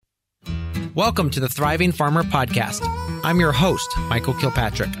Welcome to the Thriving Farmer Podcast. I'm your host, Michael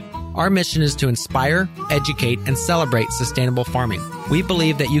Kilpatrick. Our mission is to inspire, educate, and celebrate sustainable farming. We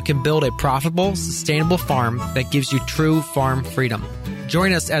believe that you can build a profitable, sustainable farm that gives you true farm freedom.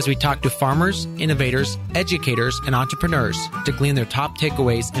 Join us as we talk to farmers, innovators, educators, and entrepreneurs to glean their top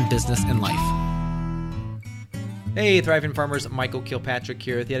takeaways in business and life. Hey, Thriving Farmers, Michael Kilpatrick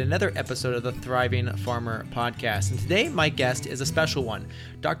here with yet another episode of the Thriving Farmer Podcast. And today, my guest is a special one.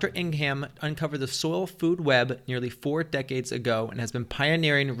 Dr. Ingham uncovered the soil food web nearly 4 decades ago and has been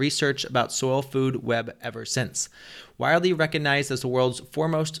pioneering research about soil food web ever since. Widely recognized as the world's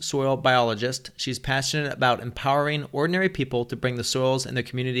foremost soil biologist, she's passionate about empowering ordinary people to bring the soils and their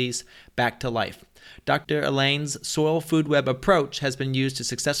communities back to life. Dr. Elaine's soil food web approach has been used to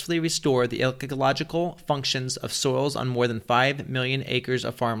successfully restore the ecological functions of soils on more than 5 million acres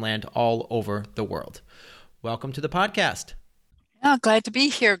of farmland all over the world. Welcome to the podcast. Oh, glad to be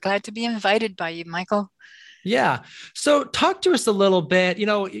here. Glad to be invited by you, Michael. Yeah. So talk to us a little bit.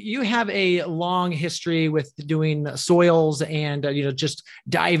 You have a long history with doing soils and, just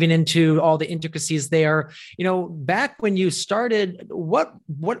diving into all the intricacies there. Back when you started, what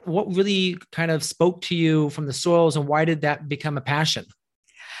really kind of spoke to you from the soils and why did that become a passion?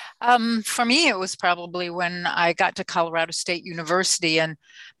 For me, it was probably when I got to Colorado State University and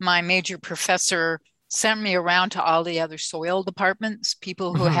my major professor sent me around to all the other soil departments,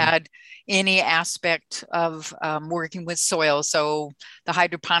 people who had any aspect of working with soil. So the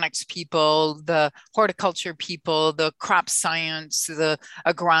hydroponics people, the horticulture people, the crop science, the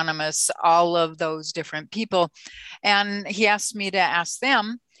agronomists, all of those different people. And he asked me to ask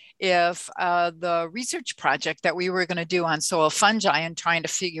them if the research project that we were going to do on soil fungi and trying to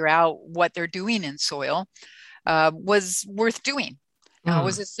figure out what they're doing in soil was worth doing.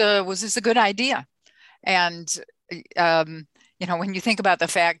 Was this a good idea? And, when you think about the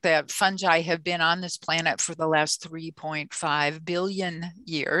fact that fungi have been on this planet for the last 3.5 billion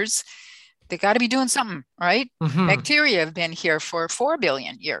years, they got to be doing something, right? Bacteria have been here for 4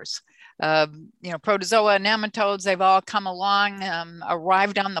 billion years. Protozoa, nematodes, they've all come along,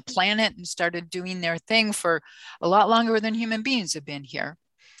 arrived on the planet and started doing their thing for a lot longer than human beings have been here.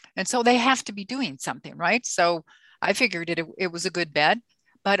 And so they have to be doing something, right? So I figured it was a good bet,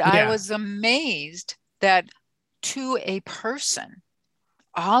 but I was amazed that to a person,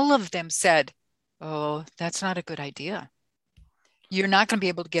 all of them said, "Oh, that's not a good idea. You're not going to be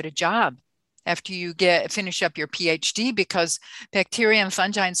able to get a job after you finish up your PhD because bacteria and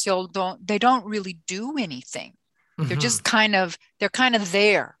fungi and soil don't really do anything. They're just kind of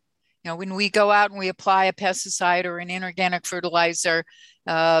there. When we go out and we apply a pesticide or an inorganic fertilizer,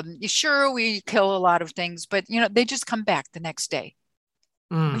 sure, we kill a lot of things, but they just come back the next day."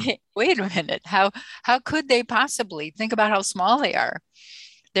 Wait a minute. How could they possibly? Think about how small they are.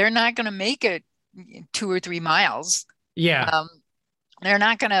 They're not going to make it 2 or 3 miles. Yeah. They're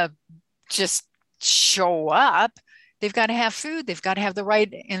not going to just show up. They've got to have food. They've got to have the right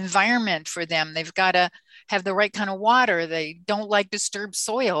environment for them. They've got to have the right kind of water. They don't like disturbed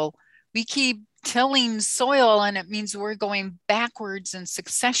soil. We keep tilling soil, and it means we're going backwards in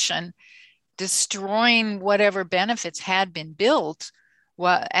succession, destroying whatever benefits had been built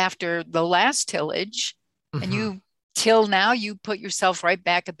after the last tillage. And you till now, you put yourself right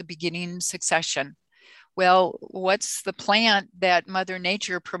back at the beginning succession. Well, what's the plant that Mother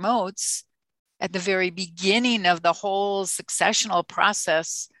Nature promotes at the very beginning of the whole successional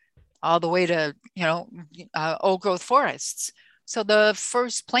process, all the way to, old growth forests? So the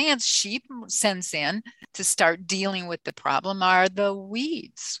first plants sheep sends in to start dealing with the problem are the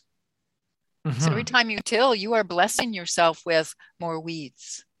weeds. So every time you till, you are blessing yourself with more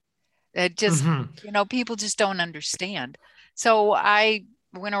weeds. It just, people just don't understand. So I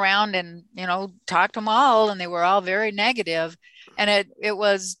went around and, talked to them all, and they were all very negative. And it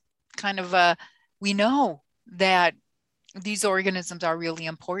was kind of we know that these organisms are really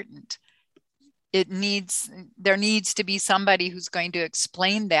important. There needs to be somebody who's going to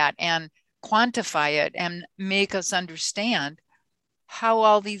explain that and quantify it and make us understand how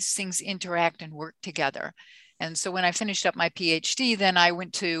all these things interact and work together. And so when I finished up my PhD, then I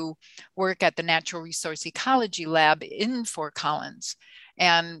went to work at the Natural Resource Ecology Lab in Fort Collins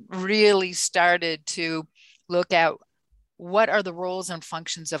and really started to look at what are the roles and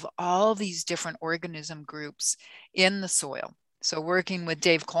functions of all these different organism groups in the soil. So working with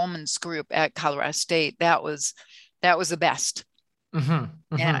Dave Coleman's group at Colorado State, that was the best.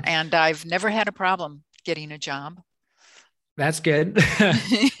 And I've never had a problem getting a job. That's good.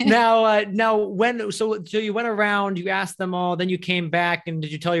 Now, so you went around, you asked them all, then you came back, and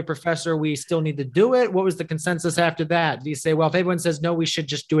did you tell your professor we still need to do it? What was the consensus after that? Did you say, well, if everyone says no, we should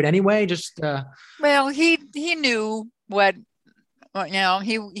just do it anyway? Well, he knew what,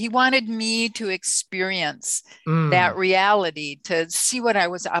 he wanted me to experience that mm, reality, to see what I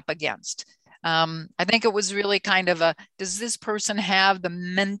was up against. I think it was really kind of a, does this person have the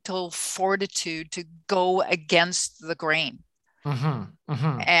mental fortitude to go against the grain? mhm,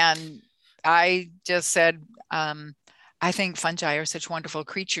 mhm, And I just said, I think fungi are such wonderful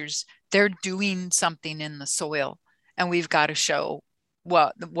creatures. They're doing something in the soil, and we've got to show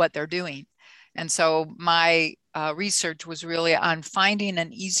what they're doing. And so my research was really on finding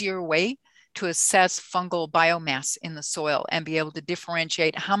an easier way to assess fungal biomass in the soil and be able to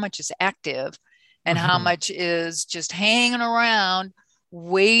differentiate how much is active and how mhm. much is just hanging around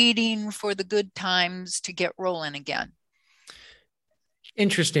waiting for the good times to get rolling again.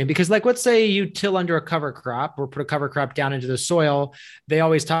 Interesting, because like let's say you till under a cover crop or put a cover crop down into the soil, they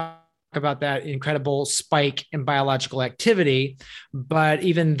always talk about that incredible spike in biological activity, but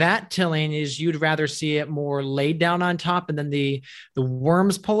even that tilling is you'd rather see it more laid down on top and then the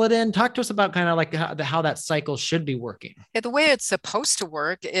worms pull it in. Talk to us about kind of like how that cycle should be working. Yeah, the way it's supposed to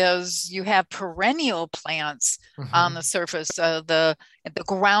work is you have perennial plants on the Mhm. surface of the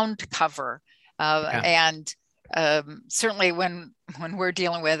ground cover, Yeah. and certainly when we're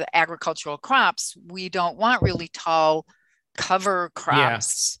dealing with agricultural crops, we don't want really tall cover Yeah.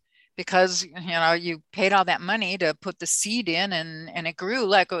 crops because you paid all that money to put the seed in and it grew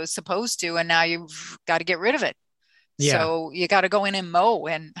like it was supposed to, and now you've got to get rid of it. Yeah. So you got to go in and mow.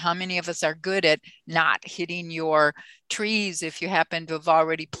 And how many of us are good at not hitting your trees if you happen to have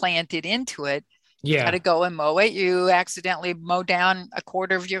already planted into it? You got Yeah. to go and mow it. You accidentally mow down a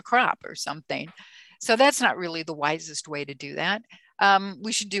quarter of your crop or something. So that's not really the wisest way to do that.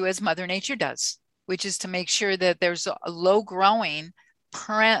 We should do as Mother Nature does, which is to make sure that there's a low growing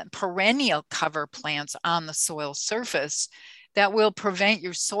perennial cover plants on the soil surface that will prevent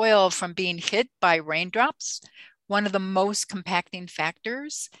your soil from being hit by raindrops. One of the most compacting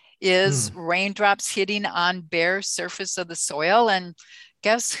factors is Mm. raindrops hitting on bare surface of the soil. And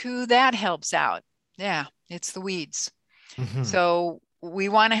guess who that helps out? Yeah, it's the weeds. Mhm. So we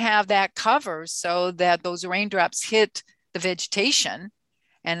want to have that cover so that those raindrops hit the vegetation,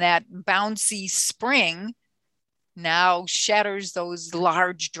 and that bouncy spring now shatters those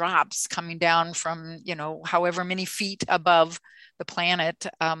large drops coming down from, however many feet above the planet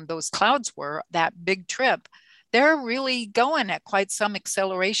those clouds were, that big trip. They're really going at quite some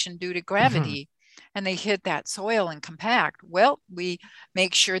acceleration due to Mhm. gravity, and they hit that soil and compact. Well, we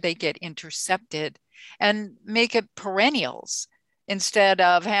make sure they get intercepted and make it perennials instead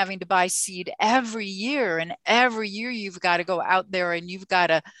of having to buy seed every year. And every year you've got to go out there and you've got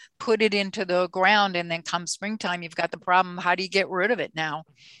to put it into the ground. And then come springtime, you've got the problem. How do you get rid of it now?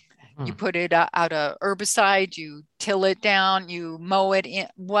 You Mhm. put it out a herbicide, you till it down, you mow it in,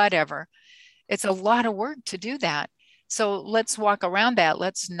 whatever. It's a lot of work to do that. So let's walk around that.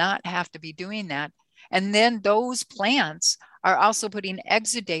 Let's not have to be doing that. And then those plants are also putting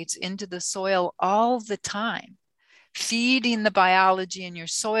exudates into the soil all the time, feeding the biology in your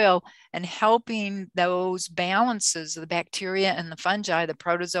soil and helping those balances of the bacteria and the fungi, the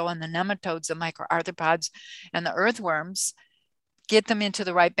protozoa and the nematodes, the microarthropods and the earthworms, get them into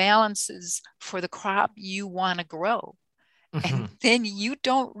the right balances for the crop you want to grow. And Mhm. then you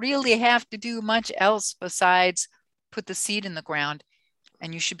don't really have to do much else besides put the seed in the ground,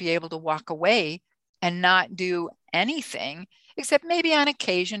 and you should be able to walk away and not do anything except maybe on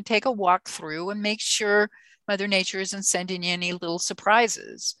occasion take a walk through and make sure Mother Nature isn't sending you any little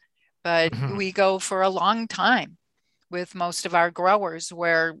surprises. But Mhm. we go for a long time with most of our growers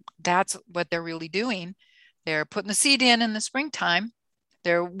where that's what they're really doing. They're putting the seed in the springtime.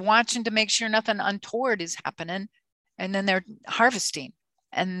 They're watching to make sure nothing untoward is happening, and then they're harvesting.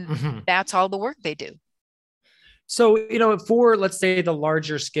 And Mhm. that's all the work they do. So, for let's say the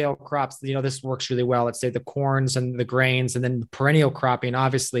larger scale crops, this works really well. Let's say the corns and the grains and then perennial cropping.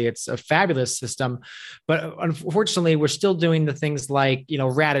 Obviously, it's a fabulous system. But unfortunately, we're still doing the things like,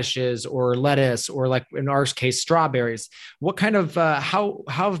 radishes or lettuce or like in our case, strawberries. What kind of, how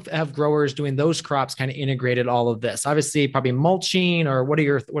have growers doing those crops kind of integrated all of this? Obviously, probably mulching, or what are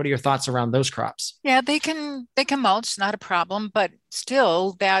your thoughts around those crops? Yeah, they can mulch, not a problem, but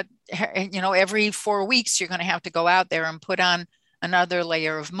still that every 4 weeks you're going to have to go out there and put on another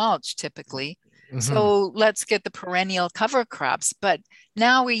layer of mulch typically. Hmm. So let's get the perennial cover crops. But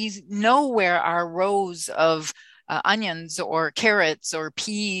now we know where our rows of onions or carrots or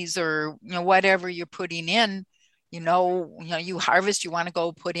peas or whatever you're putting in, you harvest, you want to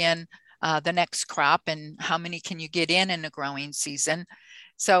go put in the next crop, and how many can you get in a growing season.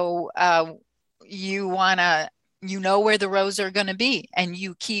 So you want to, where the rows are going to be, and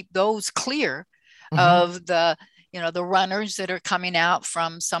you keep those clear of the runners that are coming out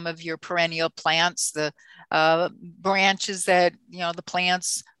from some of your perennial plants, the branches that, the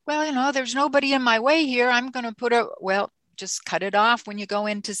plants, well, there's nobody in my way here. I'm going to just cut it off when you go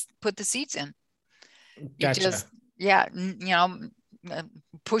in to put the seeds in. You Gotcha.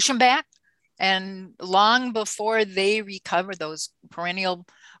 Push them back. And long before they recover, those perennial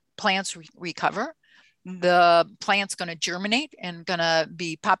plants recover, the plant's going to germinate and going to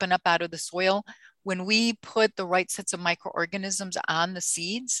be popping up out of the soil. When we put the right sets of microorganisms on the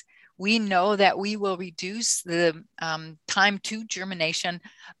seeds, we know that we will reduce the time to germination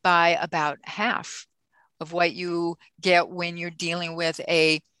by about half of what you get when you're dealing with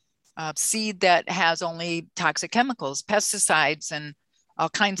a seed that has only toxic chemicals, pesticides, and all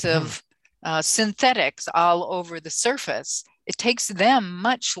kinds of synthetics all over the surface. It takes them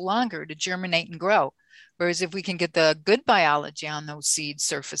much longer to germinate and grow. Whereas if we can get the good biology on those seed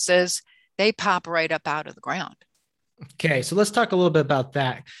surfaces, they pop right up out of the ground. Okay, so let's talk a little bit about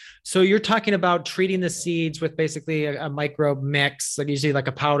that. So you're talking about treating the seeds with basically a microbe mix, like usually like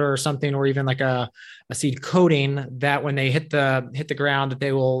a powder or something, or even like a seed coating, that when they hit the ground,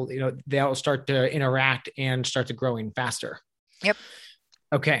 that they'll start to interact and start to growing faster. Yep.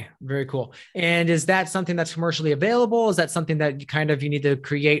 Okay, very cool. And is that something that's commercially available? Is that something that you need to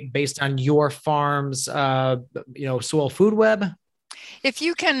create based on your farm's soil food web? If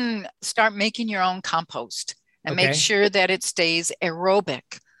you can start making your own compost and make sure that it stays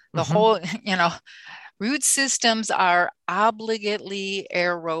aerobic, the whole, root systems are obligately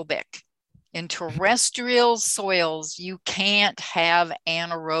aerobic. In terrestrial soils, you can't have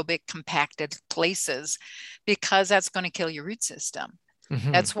anaerobic compacted places because that's going to kill your root system.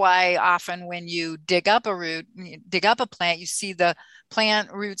 That's why often when you dig up a plant, you see the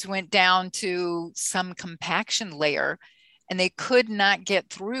plant roots went down to some compaction layer and they could not get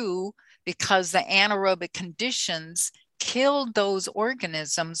through because the anaerobic conditions killed those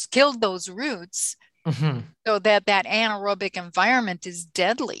organisms, killed those roots, so that anaerobic environment is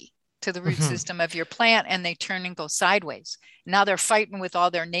deadly to the root system of your plant, and they turn and go sideways. Now they're fighting with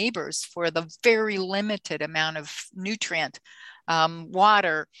all their neighbors for the very limited amount of nutrient,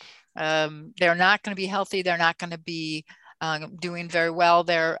 water. They're not going to be healthy. They're not going to be doing very well.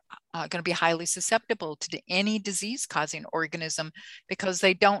 They're going to be highly susceptible to any disease-causing organism because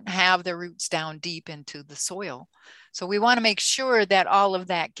they don't have their roots down deep into the soil. So we want to make sure that all of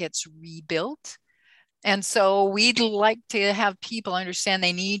that gets rebuilt. And so we'd like to have people understand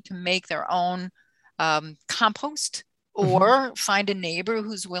they need to make their own compost or find a neighbor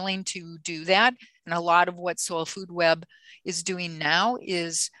who's willing to do that. And a lot of what Soil Food Web is doing now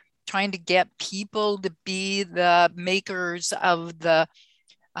is trying to get people to be the makers of the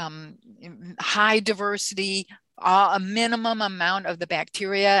high diversity, a minimum amount of the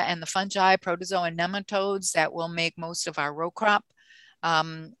bacteria and the fungi, protozoa, and nematodes that will make most of our row crop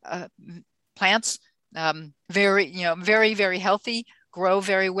plants very, very healthy, grow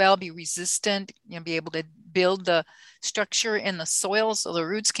very well, be resistant, be able to build the structure in the soil so the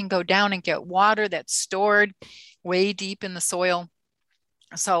roots can go down and get water that's stored way deep in the soil.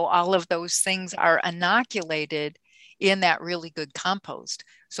 So all of those things are inoculated in that really good compost.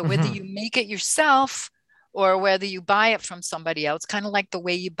 So whether you make it yourself or whether you buy it from somebody else, kind of like the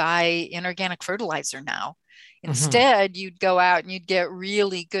way you buy inorganic fertilizer now. Instead, you'd go out and you'd get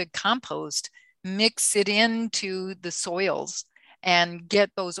really good compost, mix it into the soils and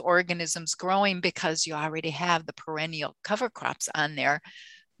get those organisms growing because you already have the perennial cover crops on there.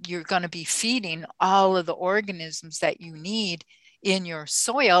 You're going to be feeding all of the organisms that you need in your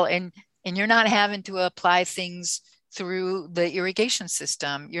soil, and you're not having to apply things through the irrigation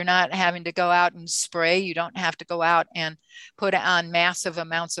system. You're not having to go out and spray. You don't have to go out and put on massive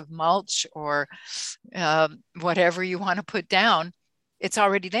amounts of mulch or whatever you want to put down. It's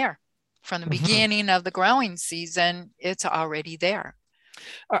already there. From the beginning of the growing season, it's already there.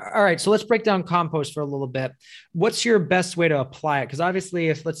 All right. So let's break down compost for a little bit. What's your best way to apply it? Because obviously,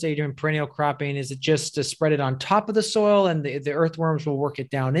 if let's say you're doing perennial cropping, is it just to spread it on top of the soil and the earthworms will work it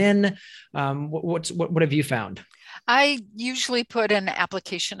down in? What have you found? I usually put an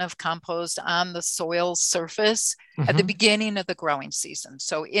application of compost on the soil surface at the beginning of the growing season.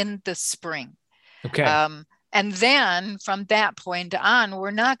 So in the spring. Okay. And then from that point on,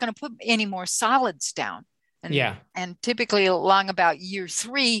 we're not going to put any more solids down. And typically along about year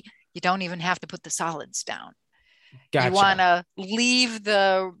 3, you don't even have to put the solids down. You want Gotcha. to leave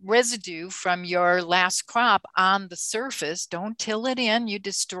the residue from your last crop on the surface. Don't till it in. You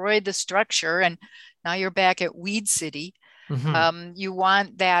destroy the structure, and now you're back at Weed City. Hmm. You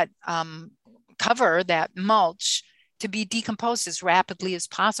want that cover, that mulch, to be decomposed as rapidly as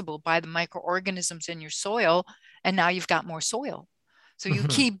possible by the microorganisms in your soil. And now you've got more soil. So you Hmm.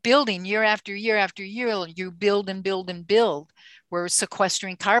 keep building year after year after year. You build and build and build. We're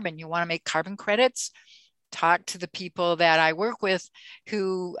sequestering carbon. You want to make carbon credits? Talk to the people that I work with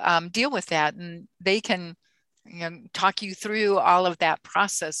who deal with that, and they can talk you through all of that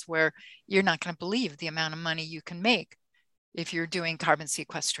process where you're not going to believe the amount of money you can make if you're doing carbon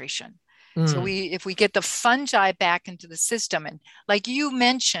sequestration. So Mm. if we get the fungi back into the system, and like you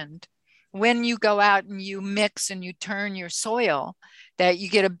mentioned, when you go out and you mix and you turn your soil, that you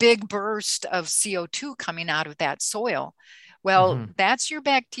get a big burst of CO2 coming out of that soil. Well, Hmm. that's your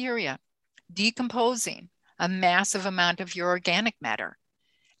bacteria decomposing a massive amount of your organic matter.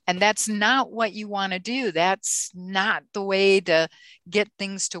 And that's not what you want to do. That's not the way to get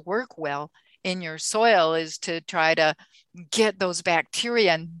things to work well in your soil, is to try to get those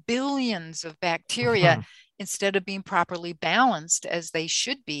bacteria and billions of bacteria Hmm. instead of being properly balanced as they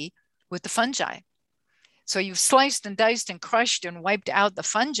should be with the fungi. So you've sliced and diced and crushed and wiped out the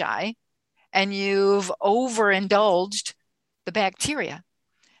fungi, and you've overindulged the bacteria.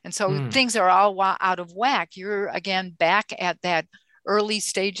 And so Mm. things are all out of whack. You're again back at that early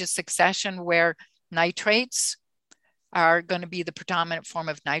stage of succession where nitrates are going to be the predominant form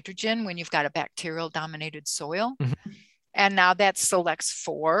of nitrogen when you've got a bacterial dominated soil. Hmm. And now that selects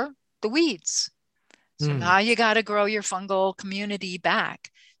for the weeds. So Mm. now you got to grow your fungal community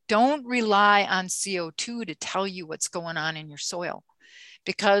back. Don't rely on CO2 to tell you what's going on in your soil,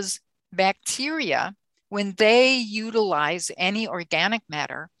 because bacteria, when they utilize any organic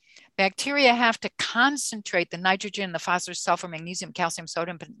matter, bacteria have to concentrate the nitrogen, the phosphorus, sulfur, magnesium, calcium,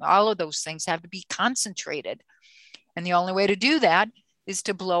 sodium, all of those things have to be concentrated. And the only way to do that is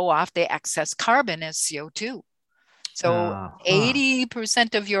to blow off the excess carbon as CO2. So Huh.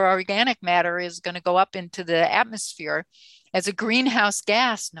 80% of your organic matter is going to go up into the atmosphere as a greenhouse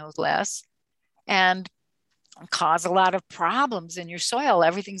gas, no less, and cause a lot of problems in your soil.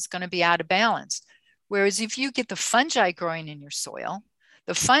 Everything's going to be out of balance. Whereas if you get the fungi growing in your soil,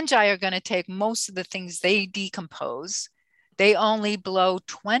 the fungi are going to take most of the things they decompose. They only blow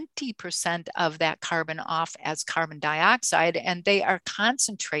 20% of that carbon off as carbon dioxide, and they are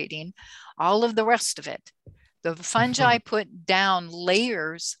concentrating all of the rest of it. The fungi Hmm. put down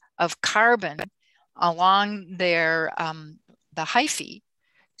layers of carbon along the hyphae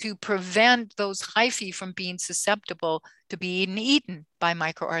to prevent those hyphae from being susceptible to being eaten by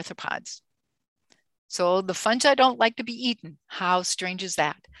microarthropods. So the fungi don't like to be eaten. How strange is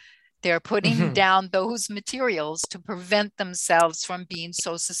that? They're putting Hmm. down those materials to prevent themselves from being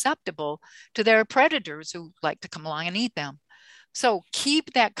so susceptible to their predators who like to come along and eat them. So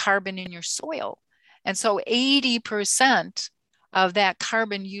keep that carbon in your soil. And so 80% of that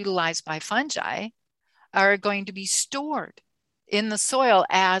carbon utilized by fungi are going to be stored in the soil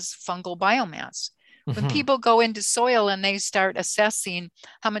as fungal biomass. When Hmm. people go into soil and they start assessing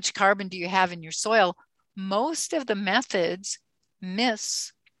how much carbon do you have in your soil, most of the methods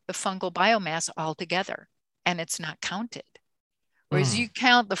miss the fungal biomass altogether, and it's not counted. Whereas Mm. you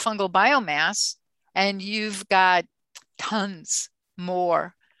count the fungal biomass and you've got tons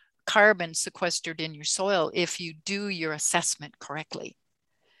more carbon sequestered in your soil if you do your assessment correctly.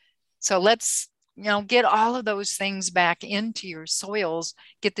 So let's get all of those things back into your soils,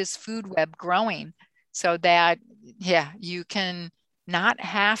 get this food web growing so that, yeah, you can not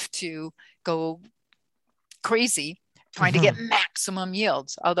have to go crazy trying to get Hmm. maximum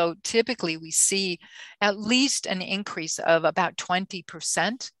yields. Although typically we see at least an increase of about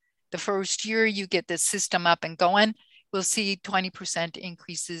 20%. The first year you get this system up and going, we'll see 20%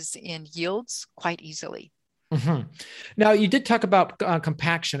 increases in yields quite easily. Hmm. Now, you did talk about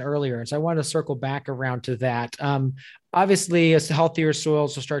compaction earlier, and so I wanted to circle back around to that. Obviously, as healthier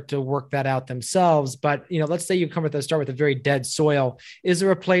soils will start to work that out themselves. But let's say you come with start with a very dead soil. Is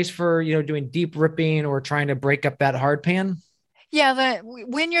there a place for doing deep ripping or trying to break up that hard pan? Yeah,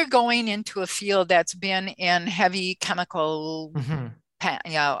 when you're going into a field that's been in heavy chemical, Hmm.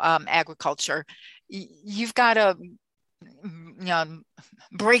 agriculture, you've got to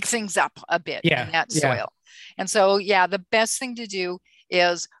break things up a bit in Yeah, that yeah. soil. And so, yeah, the best thing to do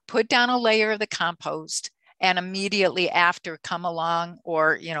is put down a layer of the compost and immediately after come along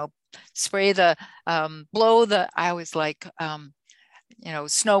or, spray blow the, I always like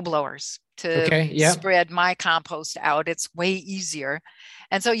snow blowers to Okay. Yeah. spread my compost out. It's way easier.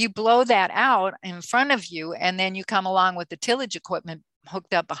 And so you blow that out in front of you, and then you come along with the tillage equipment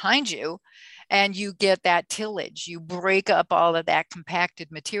hooked up behind you, and you get that tillage. You break up all of that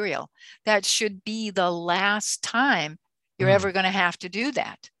compacted material. That should be the last time you're ever going to have to do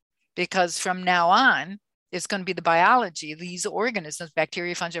that, because from now on, it's going to be the biology, these organisms,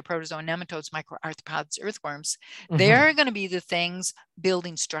 bacteria, fungi, protozoa, nematodes, microarthropods, earthworms, they're going to be the things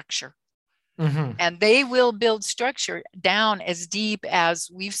building structure. And they will build structure down as deep as,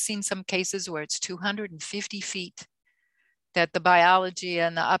 we've seen some cases where it's 250 feet that the biology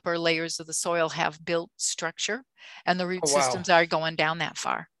and the upper layers of the soil have built structure, and the root systems are going down that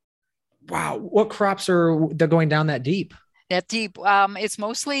far. Wow. What crops they're going down that deep? That deep. It's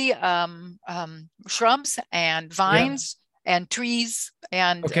mostly shrubs and vines and trees,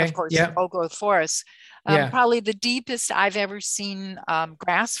 and of course, old growth forests. Probably the deepest I've ever seen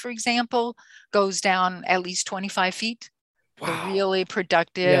grass, for example, goes down at least 25 feet. Wow. The really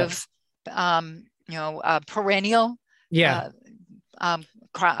productive, perennial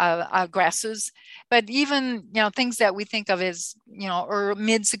grasses. But even, things that we think of as, or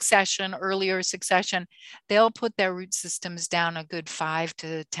mid-succession, earlier succession, they'll put their root systems down a good 5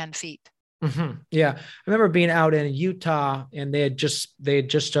 to 10 feet. Yeah. I remember being out in Utah, and they had just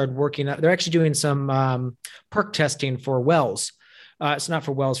started working. They're actually doing some perk testing for wells. It's not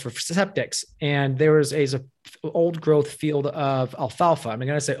for wells, for septics. And there was a old growth field of alfalfa. I'm going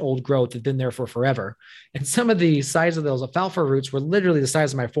to say old growth, had been there for forever. And some of the size of those alfalfa roots were literally the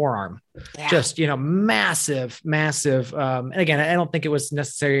size of my forearm. Yeah. Just, massive. And again, I don't think it was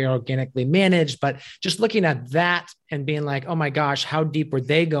necessarily organically managed, but just looking at that and being like, oh my gosh, how deep were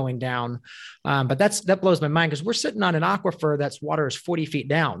they going down? But that blows my mind, because we're sitting on an aquifer that's water is 40 feet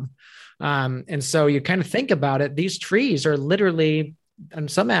down. And so you kind of think about it, these trees are literally, in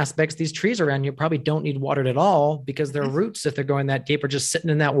some aspects, these trees around you probably don't need watered at all, because their roots, if they're going that deep, are just sitting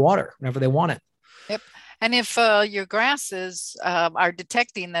in that water whenever they want it. Yep. And if your grasses are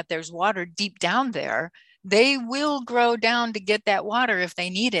detecting that there's water deep down there, they will grow down to get that water if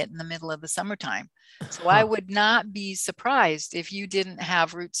they need it in the middle of the summertime. So I would not be surprised if you didn't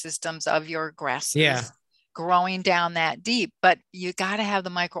have root systems of your grasses growing down that deep, but you got to have the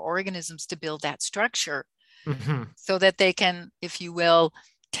microorganisms to build that structure so that they can, if you will,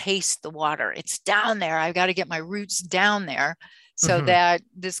 taste the water. It's down there. I've got to get my roots down there so that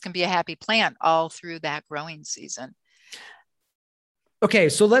this can be a happy plant all through that growing season. Okay,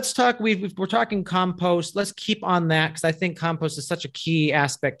 so let's talk. We're talking compost. Let's keep on that, because I think compost is such a key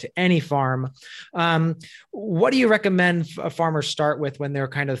aspect to any farm. What do you recommend farmers start with when they're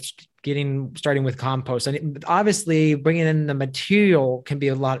kind of starting with compost? And obviously, bringing in the material can be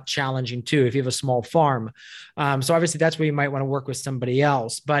a lot challenging too if you have a small farm. So obviously, that's where you might want to work with somebody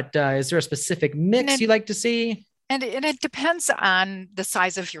else. But is there a specific mix you like to see? And it depends on the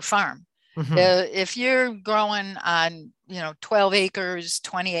size of your farm. If you're growing on 12 acres,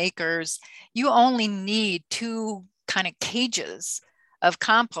 20 acres, you only need 2 kind of cages of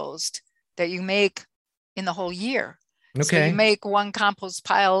compost that you make in the whole year. Okay. So you make one compost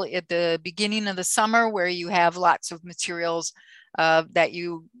pile at the beginning of the summer, where you have lots of materials that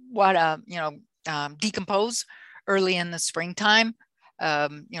you want to decompose early in the springtime.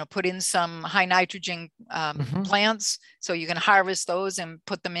 Put in some high nitrogen plants, so you can harvest those and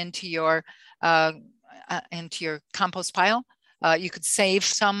put them into your compost pile. You could save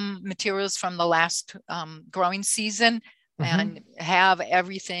some materials from the last growing season and have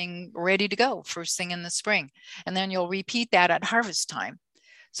everything ready to go first thing in the spring. And then you'll repeat that at harvest time.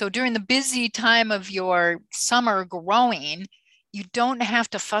 So during the busy time of your summer growing, you don't have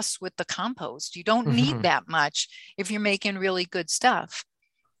to fuss with the compost. You don't need that much if you're making really good stuff.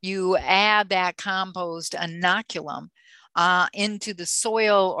 You add that compost inoculum into the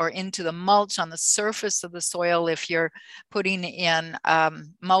soil or into the mulch on the surface of the soil if you're putting in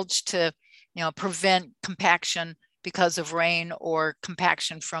mulch to prevent compaction because of rain, or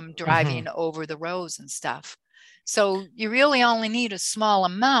compaction from driving over the rows and stuff. So you really only need a small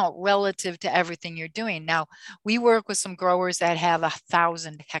amount relative to everything you're doing. Now, we work with some growers that have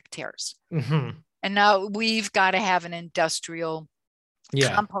 1,000 hectares. And now we've got to have an industrial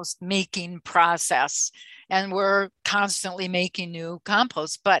compost making process. And we're constantly making new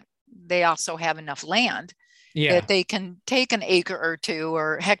compost, but they also have enough land that they can take an acre or 2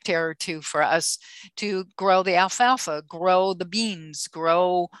 or hectare or 2 for us to grow the alfalfa, grow the beans,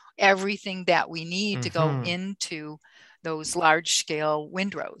 grow everything that we need to go into those large scale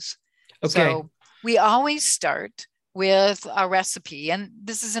windrows. Okay. So we always start with a recipe. And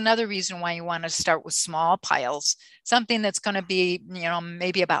this is another reason why you want to start with small piles, something that's going to be,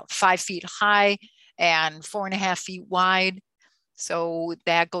 maybe about 5 feet high and 4.5 feet wide. So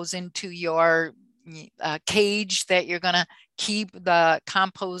that goes into your cage that you're going to keep the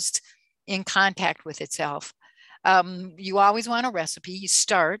compost in contact with itself. You always want a recipe. You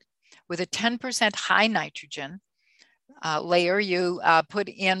start with a 10% high nitrogen layer. You put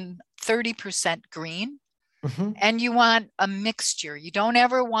in 30% green. Mm-hmm. And you want a mixture. You don't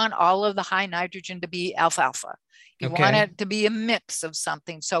ever want all of the high nitrogen to be alfalfa. You want it to be a mix of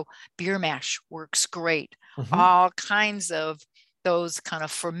something. So beer mash works great. Mm-hmm. All kinds of those kind of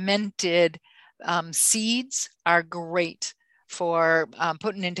fermented seeds are great for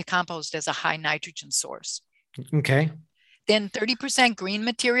putting into compost as a high nitrogen source. Okay. Then 30% green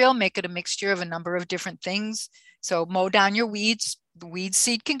material, make it a mixture of a number of different things. So mow down your weeds. The weed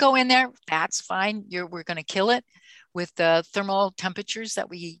seed can go in there. That's fine. We're going to kill it with the thermal temperatures that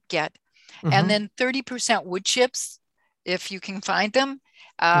we get. Mm-hmm. And then 30% wood chips, if you can find them.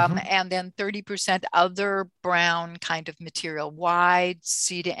 And then 30% other brown kind of material, wide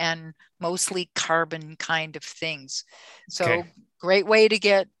C2N, mostly carbon kind of things. So great way to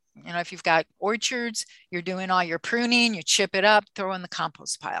get, if you've got orchards, you're doing all your pruning, you chip it up, throw in the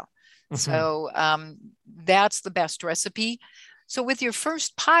compost pile. So that's the best recipe. So with your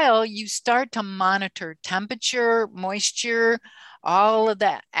first pile, you start to monitor temperature, moisture, all of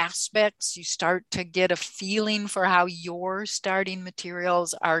the aspects. You start to get a feeling for how your starting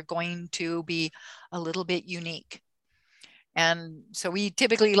materials are going to be a little bit unique. And so we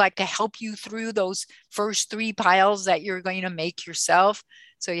typically like to help you through those first 3 piles that you're going to make yourself.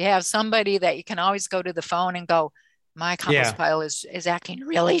 So you have somebody that you can always go to the phone and go, my compost pile is acting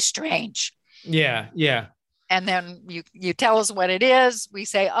really strange. Yeah. And then you tell us what it is. We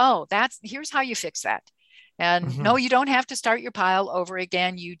say, oh, here's how you fix that. And no, you don't have to start your pile over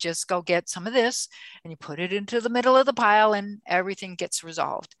again. You just go get some of this and you put it into the middle of the pile and everything gets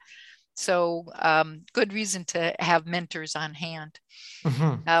resolved. So good reason to have mentors on hand.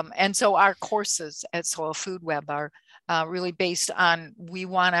 And so our courses at Soil Food Web are really based on, we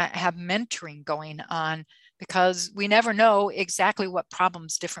want to have mentoring going on because we never know exactly what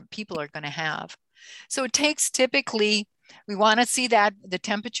problems different people are going to have. So it takes typically, we want to see that the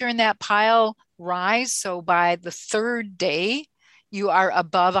temperature in that pile rise. So by the 3rd day, you are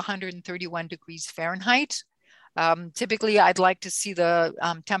above 131 degrees Fahrenheit. Typically, I'd like to see the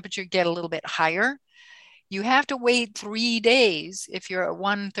temperature get a little bit higher. You have to wait 3 days if you're at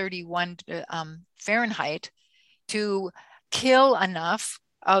 131 Fahrenheit to kill enough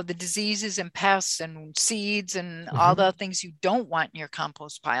of the diseases and pests and seeds and all the things you don't want in your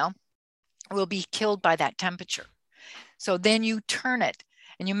compost pile will be killed by that temperature. So then you turn it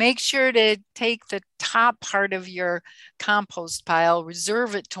and you make sure to take the top part of your compost pile,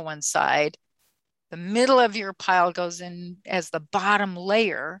 reserve it to one side. The middle of your pile goes in as the bottom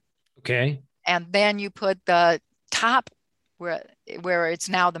layer. Okay. And then you put the top where it's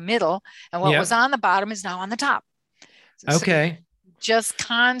now the middle, and what was on the bottom is now on the top. Okay. So just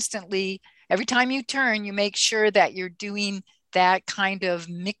constantly, every time you turn, you make sure that you're doing that kind of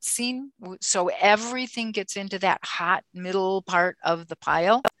mixing. So everything gets into that hot middle part of the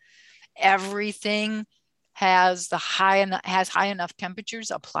pile. Everything has high enough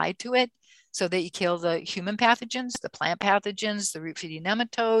temperatures applied to it so that you kill the human pathogens, the plant pathogens, the root-feeding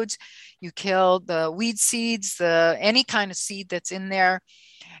nematodes. You kill the weed seeds, any kind of seed that's in there,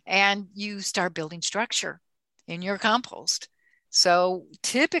 and you start building structure in your compost. So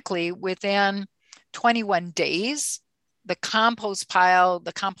typically within 21 days, the compost pile,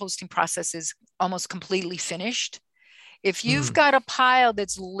 the composting process is almost completely finished. If you've got a pile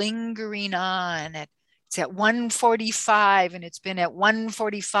that's lingering on, it's at 145 and it's been at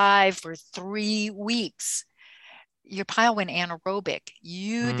 145 for 3 weeks, your pile went anaerobic.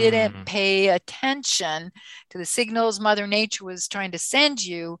 You didn't pay attention to the signals Mother Nature was trying to send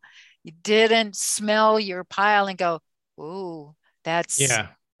you. You didn't smell your pile and go, "Ooh, that's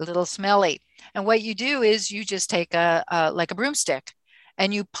a little smelly." And what you do is you just take like a broomstick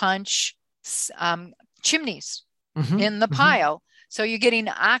and you punch chimneys in the pile. So you're getting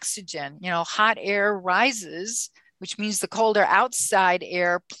oxygen, hot air rises, which means the colder outside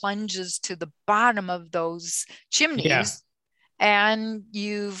air plunges to the bottom of those chimneys, and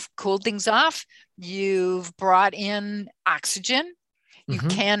you've cooled things off. You've brought in oxygen. You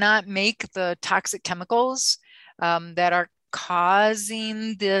cannot make the toxic chemicals that are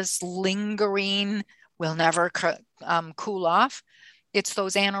causing this lingering, will never cool off. It's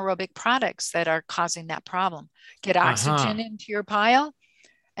those anaerobic products that are causing that problem. Get oxygen into your pile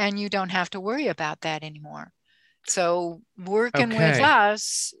and you don't have to worry about that anymore. So working with Okay.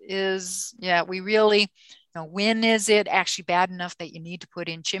 us is, yeah, we really, when is it actually bad enough that you need to put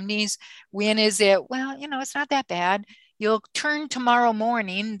in chimneys? When is it, well, it's not that bad. You'll turn tomorrow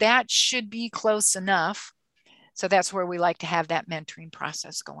morning. That should be close enough. So that's where we like to have that mentoring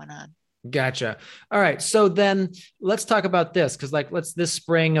process going on. Gotcha. All right. So then let's talk about this because, like, this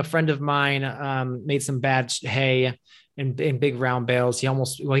spring, a friend of mine made some bad hay in big round bales. He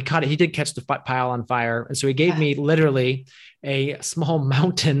caught it. He did catch the pile on fire. And so he gave me literally a small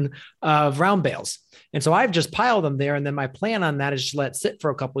mountain of round bales. And so I've just piled them there. And then my plan on that is just let it sit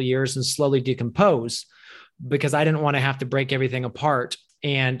for a couple of years and slowly decompose because I didn't want to have to break everything apart.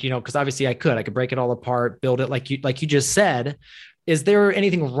 And, because obviously I could break it all apart, build it like you just said. Is there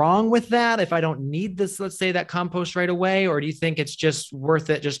anything wrong with that if I don't need this, let's say, that compost right away? Or do you think it's just worth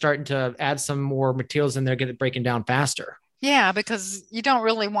it just starting to add some more materials in there, get it breaking down faster? Yeah, because you don't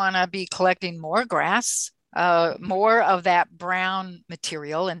really want to be collecting more grass, more of that brown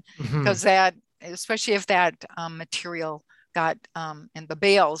material. And because Mm-hmm. that, especially if that material got and the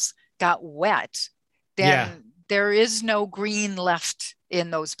bales got wet, Yeah. then there is no green left in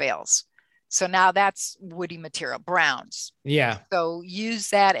those bales. So now that's woody material, browns. Yeah. So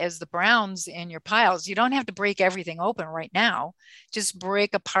use that as the browns in your piles. You don't have to break everything open right now. Just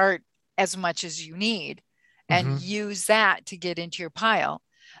break apart as much as you need and Mm-hmm. use that to get into your pile.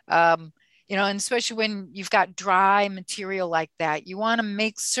 Um, and especially when you've got dry material like that, you want to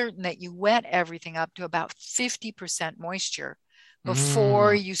make certain that you wet everything up to about 50% moisture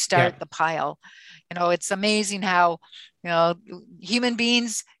before Mm. you start Yep. the pile. It's amazing how, you know, human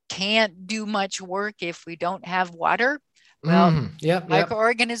beings can't do much work if we don't have water. Well, Mm. Yep. Yep.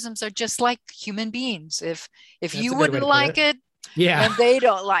 microorganisms are just like human beings. If That's you a good way wouldn't to put like it. it, Yeah. then they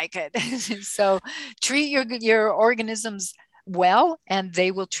don't like it. So treat your organisms well, and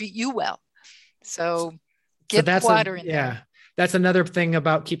they will treat you well. So So get the that's a water in there. yeah. That's another thing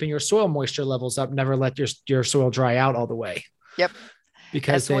about keeping your soil moisture levels up. Never let your soil dry out all the way Yep,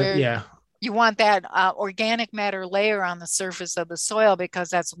 because that's they where yeah. you want that organic matter layer on the surface of the soil because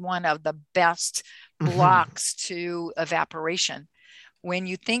that's one of the best Mm-hmm. blocks to evaporation. When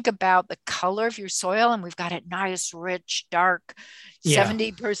you think about the color of your soil, and we've got it nice, rich, dark, Yeah.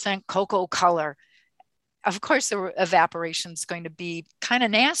 70% cocoa color, of course, the evaporation is going to be kind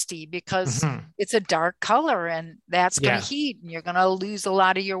of nasty because Mm-hmm. it's a dark color and that's going to Yeah. heat and you're going to lose a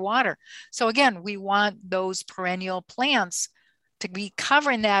lot of your water. So, again, we want those perennial plants to be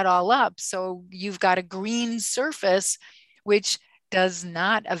covering that all up. So, you've got a green surface, which does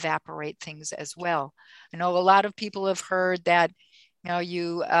not evaporate things as well. I know a lot of people have heard that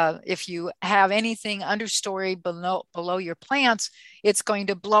you if you have anything understory below your plants, it's going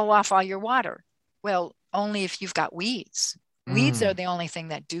to blow off all your water. Well, only if you've got weeds. Weeds are Mm. the only thing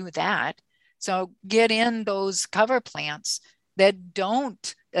that do that. So get in those cover plants that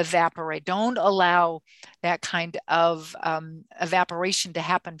don't evaporate, don't allow that kind of evaporation to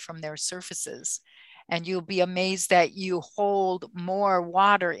happen from their surfaces. And you'll be amazed that you hold more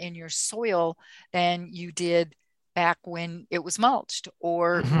water in your soil than you did back when it was mulched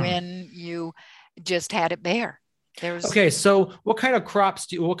or Mm-hmm. when you just had it bare. There's Okay, so what kind of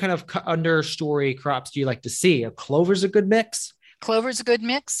understory crops do you like to see? A clover's a good mix. Clover's a good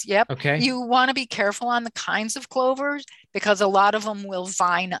mix. Yep. Okay. You want to be careful on the kinds of clovers because a lot of them will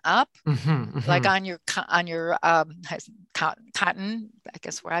vine up, Mm-hmm, like mm-hmm. on your cotton. I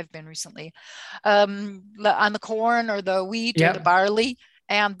guess where I've been recently, on the corn or the wheat or the Yep. barley,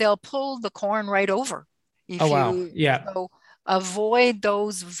 and they'll pull the corn right over. Oh If wow. you Yeah. so avoid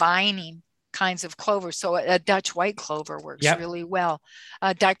those vining kinds of clover. So a Dutch white clover works Yep. really well.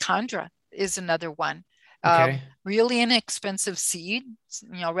 Dichondra is another one. Okay. Really inexpensive seed,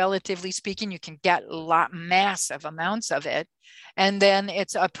 relatively speaking, you can get massive amounts of it. And then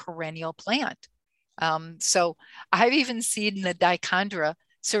it's a perennial plant. So I've even seen the dichondra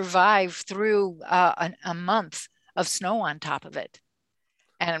survive through a month of snow on top of it.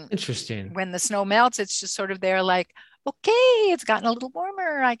 And Interesting. when the snow melts, it's just sort of there like, okay, it's gotten a little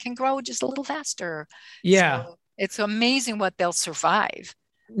warmer. I can grow just a little faster. Yeah. So it's amazing what they'll survive.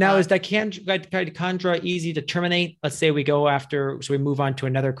 Now is dichondra easy to terminate? Let's say we go after, so we move on to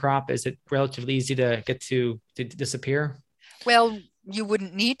another crop. Is it relatively easy to get to disappear? Well, you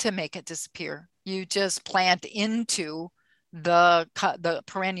wouldn't need to make it disappear. You just plant into the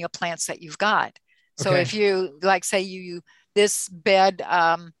perennial plants that you've got. So Okay. if you like, say you this bed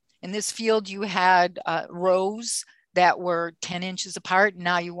in this field you had rows that were 10 inches apart.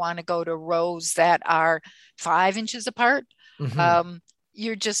 Now you want to go to rows that are 5 inches apart. Mm-hmm. Um,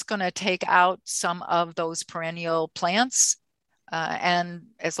 you're just going to take out some of those perennial plants, and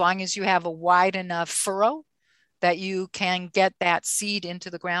as long as you have a wide enough furrow that you can get that seed into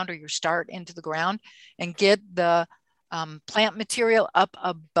the ground or your start into the ground and get the plant material up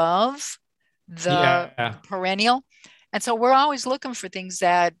above the Yeah. perennial. And so we're always looking for things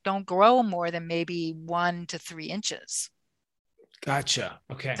that don't grow more than maybe 1 to 3 inches. Gotcha.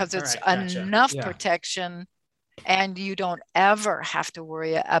 Okay. Because All it's right. Gotcha. enough Yeah. protection, and you don't ever have to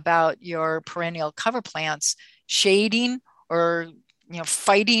worry about your perennial cover plants shading or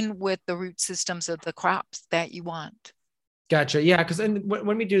fighting with the root systems of the crops that you want. Gotcha. Yeah, because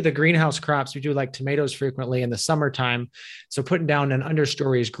when we do the greenhouse crops, we do like tomatoes frequently in the summertime. So putting down an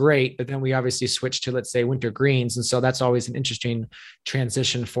understory is great, but then we obviously switch to, let's say, winter greens. And so that's always an interesting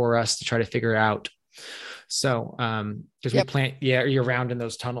transition for us to try to figure out. So because we plant year round in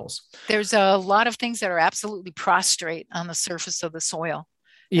those tunnels. There's a lot of things that are absolutely prostrate on the surface of the soil.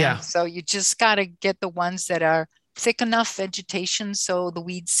 Yeah. And so you just got to get the ones that are thick enough vegetation so the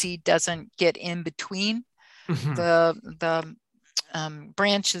weed seed doesn't get in between the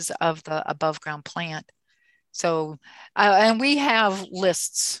branches of the above ground plant. So, and we have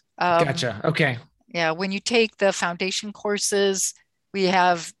lists. Gotcha. Okay. Yeah. When you take the foundation courses, we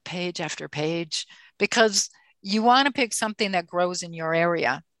have page after page because you want to pick something that grows in your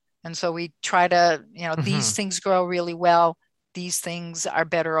area. And so we try to, these things grow really well. These things are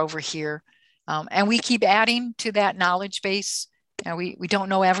better over here. And we keep adding to that knowledge base. We don't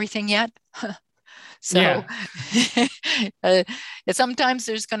know everything yet. So sometimes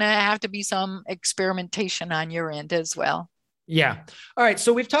there's going to have to be some experimentation on your end as well. Yeah. All right.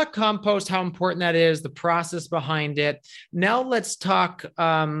 So we've talked compost, how important that is, the process behind it. Now let's talk.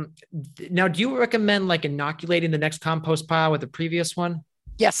 Now, do you recommend like inoculating the next compost pile with the previous one?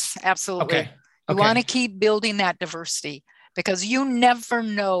 Yes, absolutely. Okay. You want to keep building that diversity because you never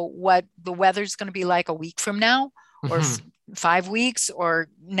know what the weather's going to be like a week from now or 5 weeks or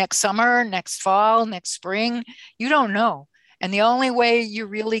next summer, next fall, next spring. You don't know. And the only way you're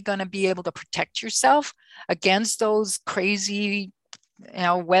really going to be able to protect yourself against those crazy,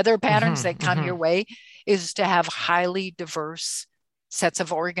 weather patterns that come your way is to have highly diverse sets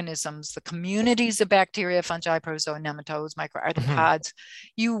of organisms, the communities of bacteria, fungi, protozoa, nematodes, microarthropods.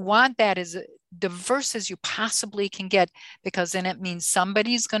 You want that as diverse as you possibly can get, because then it means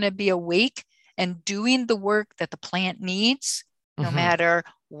somebody's going to be awake and doing the work that the plant needs, no matter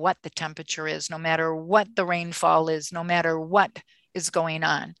what the temperature is, no matter what the rainfall is, no matter what is going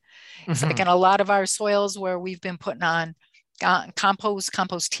on. It's like in a lot of our soils where we've been putting on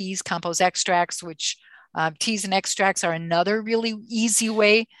compost teas, compost extracts, which teas and extracts are another really easy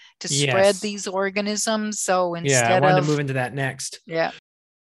way to spread these organisms. So instead I wanted to move into that next. Yeah.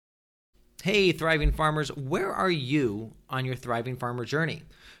 Hey, Thriving Farmers, where are you on your Thriving Farmer journey?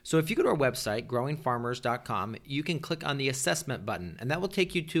 So if you go to our website, growingfarmers.com, you can click on the assessment button, and that will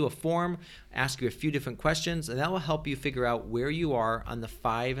take you to a form, ask you a few different questions, and that will help you figure out where you are on the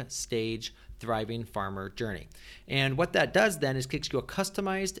 5-stage Thriving Farmer journey. And what that does then is kicks you a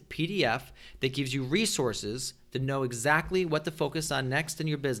customized PDF that gives you resources to know exactly what to focus on next in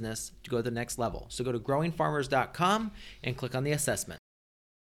your business to go to the next level. So go to growingfarmers.com and click on the assessment.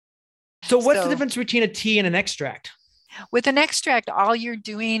 So what's the difference between a tea and an extract? With an extract, all you're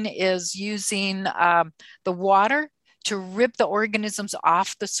doing is using the water to rip the organisms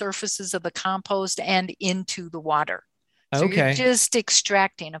off the surfaces of the compost and into the water. So you're just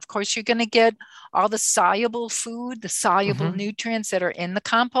extracting. Of course, you're going to get all the soluble food, the soluble nutrients that are in the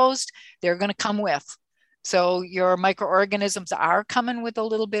compost, they're going to come with. So your microorganisms are coming with a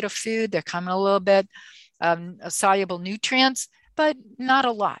little bit of food. They're coming a little bit soluble nutrients, but not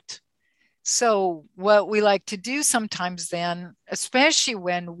a lot. So what we like to do sometimes then, especially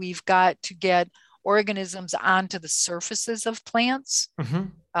when we've got to get organisms onto the surfaces of plants,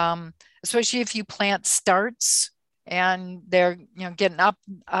 especially if you plant starts and they're getting up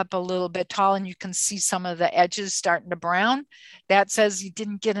a little bit tall and you can see some of the edges starting to brown, that says you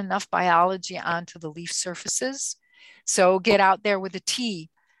didn't get enough biology onto the leaf surfaces. So get out there with a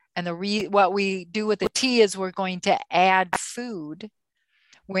tea. And what we do with the tea is we're going to add food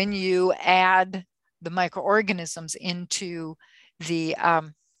when you add the microorganisms into the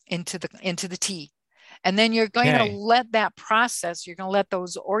tea. And then you're going to let that process, you're going to let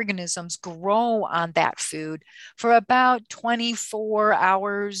those organisms grow on that food for about 24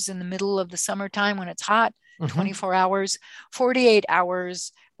 hours in the middle of the summertime when it's hot, 24 hours, 48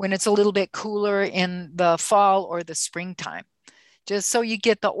 hours when it's a little bit cooler in the fall or the springtime, just so you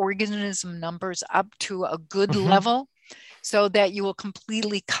get the organism numbers up to a good level so that you will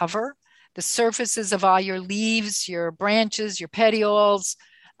completely cover the surfaces of all your leaves, your branches, your petioles,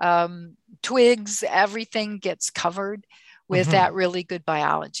 twigs, everything gets covered with that really good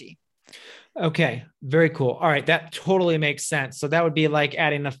biology. Okay, very cool. All right, that totally makes sense. So that would be like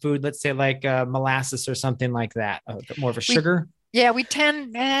adding a food, let's say like molasses or something like that, more of a We sugar. Yeah, we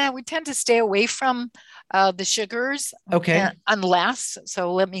tend to stay away from the sugars Okay, unless,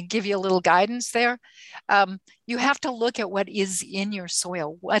 so let me give you a little guidance there. You have to look at what is in your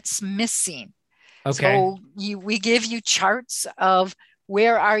soil, what's missing. okay. So we give you charts of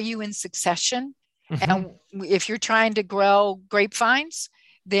where are you in succession. Hmm. And if you're trying to grow grapevines,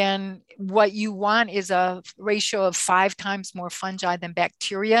 then what you want is a ratio of 5 times more fungi than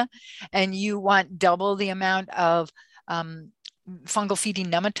bacteria. And you want double the amount of um, fungal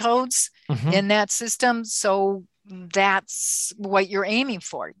feeding nematodes Hmm. in that system. So that's what you're aiming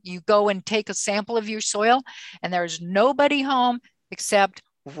for. You go and take a sample of your soil, and there's nobody home except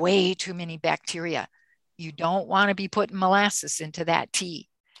way too many bacteria. You don't want to be putting molasses into that tea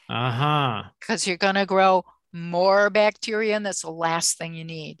Uh-huh. because you're going to grow more bacteria, and that's the last thing you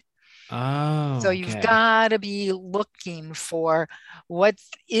need. So Oh, you've okay. got to be looking for what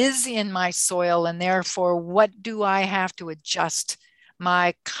is in my soil, and therefore, what do I have to adjust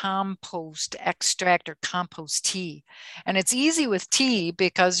my compost extract or compost tea? And it's easy with tea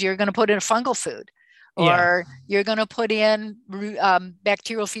because you're going to put in a fungal food, Yeah. or you're going to put in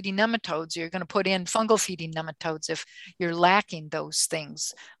bacterial feeding nematodes, you're going to put in fungal feeding nematodes if you're lacking those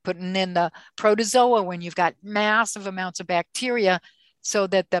things. Putting in the protozoa when you've got massive amounts of bacteria so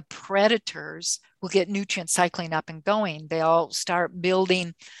that the predators will get nutrient cycling up and going. They'll start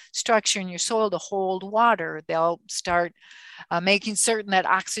building structure in your soil to hold water. They'll start making certain that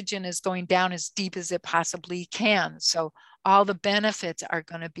oxygen is going down as deep as it possibly can. So all the benefits are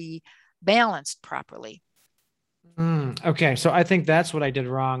going to be balanced properly. Okay, so I think that's what I did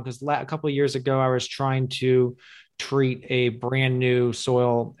wrong because a couple of years ago I was trying to treat a brand new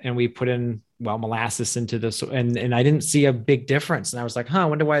soil and we put in molasses into this and I didn't see a big difference and I was like, I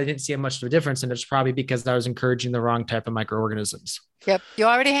wonder why I didn't see much of a difference and it's probably because I was encouraging the wrong type of microorganisms. Yep, you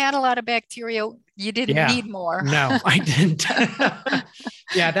already had a lot of bacteria. You didn't Yeah. need more. No, I didn't.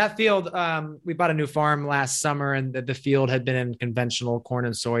 Yeah, that field, we bought a new farm last summer, and the field had been in conventional corn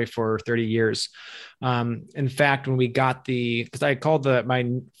and soy for 30 years. In fact, when we got because I called my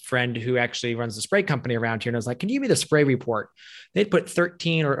friend who actually runs the spray company around here, and I was like, "Can you give me the spray report?" They'd put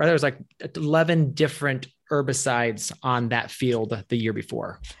 13 or there was like 11 different herbicides on that field the year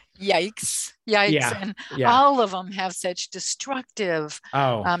before. Yikes. Yikes. Yeah, And yeah. all of them have such destructive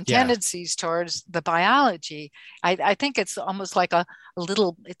Oh, yeah. tendencies towards the biology. I think it's almost like a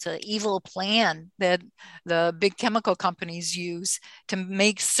little, it's an evil plan that the big chemical companies use to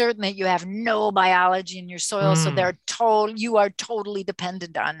make certain that you have no biology in your soil. So Mm, you are totally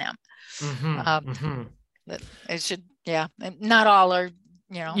dependent on them. Um, mm-hmm. it should, yeah, not all are,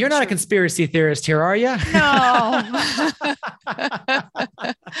 You're not a sure. conspiracy theorist here, are you? No.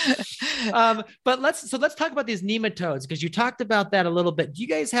 But let's talk about these nematodes because you talked about that a little bit. Do you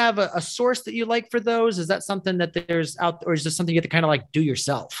guys have a source that you like for those? Is that something that there's out, or is this something you have to kind of like do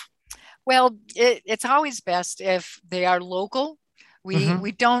yourself? Well, it's always best if they are local. Mm-hmm.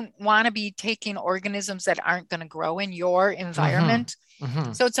 We don't want to be taking organisms that aren't going to grow in your Mm-hmm. environment.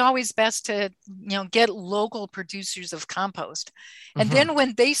 Mm-hmm. So it's always best to, get local producers of compost. And Mm-hmm. then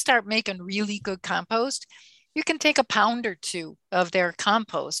when they start making really good compost, you can take a pound or two of their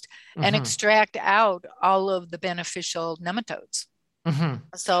compost and Mm-hmm. extract out all of the beneficial nematodes. Mm-hmm.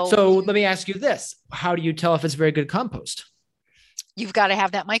 So So let me ask you this: how do you tell if it's very good compost? you've got to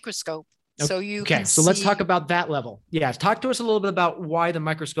have that microscope so you can Okay, so let's talk see, about that level. Yeah, talk to us a little bit about why the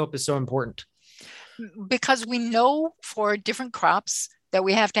microscope is so important. because we know for different crops that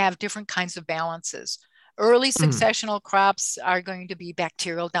we have to have different kinds of balances. Early Mm. successional crops are going to be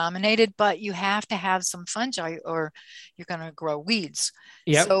bacterial dominated, but you have to have some fungi or you're going to grow weeds.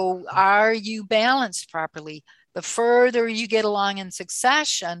 Yep. So, are you balanced properly? The further you get along in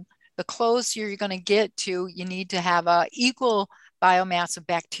succession, the closer you're going to get to, you need to have a equal biomass of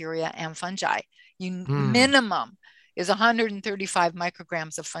bacteria and fungi. You Mm. minimum is 135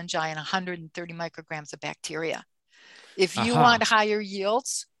 micrograms of fungi and 130 micrograms of bacteria. If you want Aha. higher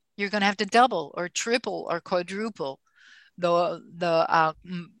yields, you're going to have to double or triple or quadruple the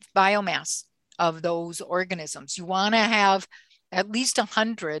biomass of those organisms. You want to have at least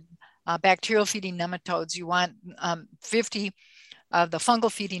 100 bacterial feeding nematodes. You want 50 of the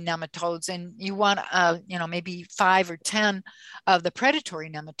fungal feeding nematodes, and you want maybe 5 or 10 of the predatory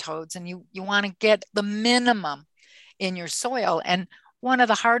nematodes, and you want to get the minimum in your soil. And one of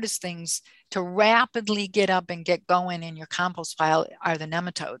the hardest things to rapidly get up and get going in your compost pile are the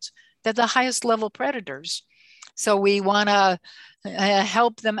nematodes. They're the highest level predators. So we want to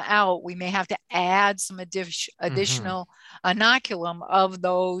help them out. We may have to add some Mm-hmm. additional inoculum of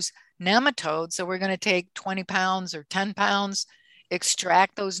those nematodes. So we're going to take 20 pounds or 10 pounds,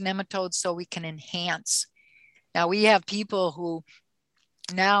 extract those nematodes so we can enhance. Now we have people who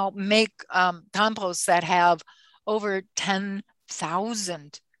now make composts that have over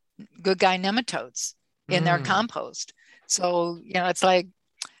 10,000 good guy nematodes in their compost. So, it's like,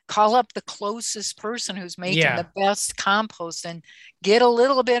 call up the closest person who's making the best compost and get a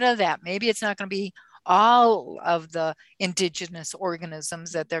little bit of that. Maybe it's not going to be all of the indigenous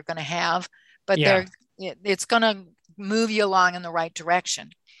organisms that they're going to have, but it's going to move you along in the right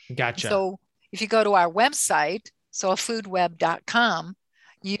direction. Gotcha. So if you go to our website, soilfoodweb.com,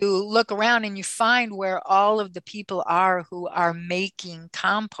 you look around and you find where all of the people are who are making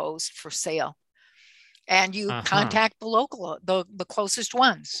compost for sale. And you contact the closest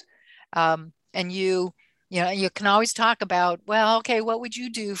ones. And you can always talk about, well, okay, what would you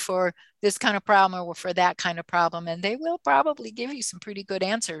do for this kind of problem or for that kind of problem? And they will probably give you some pretty good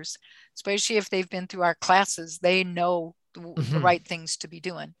answers, especially if they've been through our classes. They know the right things to be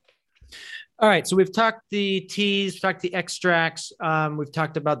doing. All right. So we've talked the teas, we've talked the extracts, we've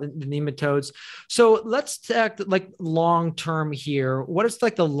talked about the nematodes. So let's talk like long-term here. What is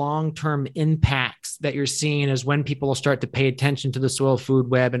like the long-term impacts that you're seeing as when people will start to pay attention to the soil food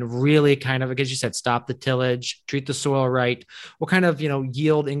web and really kind of, as you said, stop the tillage, treat the soil right? What kind of,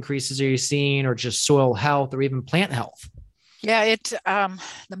 yield increases are you seeing, or just soil health or even plant health? Yeah,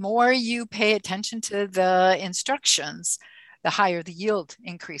 the more you pay attention to the instructions, the higher the yield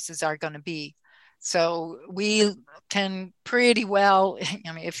increases are going to be. So we can pretty well,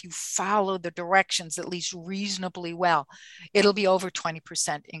 if you follow the directions at least reasonably well, it'll be over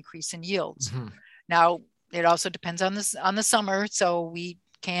 20% increase in yields. Now, it also depends on the summer, so we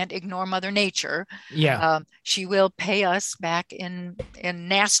can't ignore Mother Nature. She will pay us back in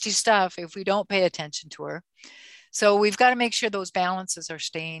nasty stuff if we don't pay attention to her. So we've got to make sure those balances are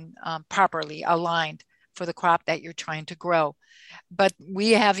staying properly aligned for the crop that you're trying to grow. But we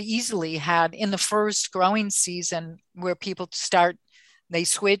have easily had in the first growing season where people they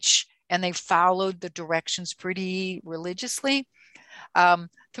switch and they followed the directions pretty religiously,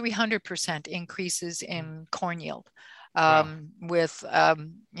 300% increases in corn yield, with,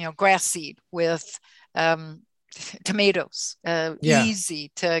 grass seed, with tomatoes,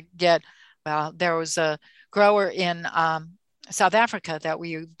 easy to get. Well, there was a grower in South Africa that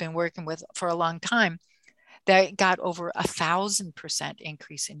we've been working with for a long time that got over 1,000%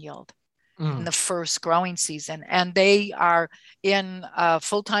 increase in yield in the first growing season. And they are in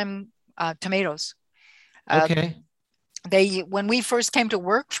full-time tomatoes. When we first came to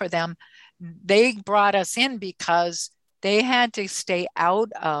work for them, they brought us in because they had to stay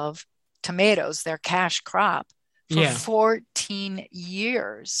out of tomatoes, their cash crop, for 14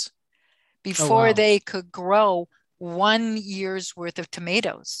 years before they could grow 1 year's worth of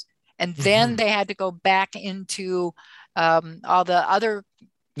tomatoes. And then they had to go back into all the other,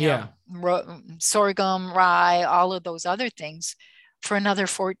 sorghum, rye, all of those other things for another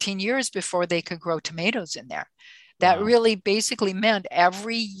 14 years before they could grow tomatoes in there. That really basically meant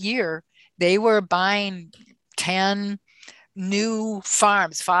every year they were buying 10 new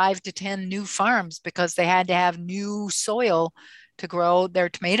farms, 5 to 10 new farms, because they had to have new soil to grow their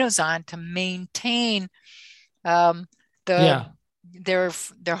tomatoes on to maintain their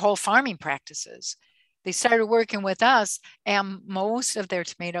whole farming practices. They started working with us, and most of their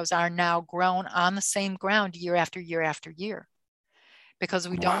tomatoes are now grown on the same ground year after year after year, because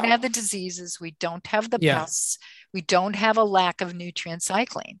we don't have the diseases, we don't have the pests, we don't have a lack of nutrient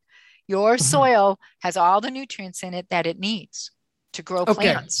cycling. Your soil has all the nutrients in it that it needs to grow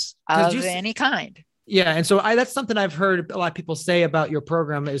plants of any kind. Yeah. And so that's something I've heard a lot of people say about your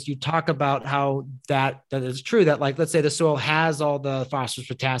program is you talk about how that is true, that like, let's say the soil has all the phosphorus,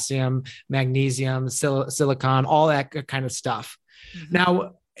 potassium, magnesium, silicon, all that kind of stuff.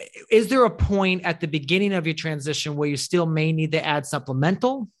 Now, is there a point at the beginning of your transition where you still may need to add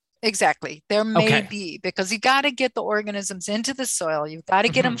supplemental? Exactly. There may be, because you got to get the organisms into the soil. You've got to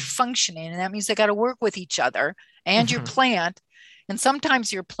get them functioning. And that means they got to work with each other and your plant. And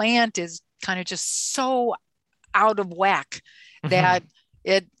sometimes your plant is kind of just so out of whack that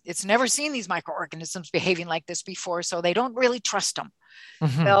it's never seen these microorganisms behaving like this before. So they don't really trust them.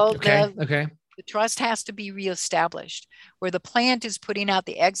 Well, the trust has to be reestablished, where the plant is putting out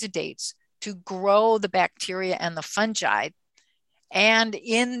the exudates to grow the bacteria and the fungi. And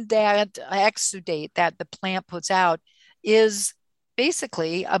in that exudate that the plant puts out is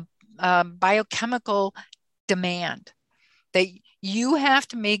basically a biochemical demand that you have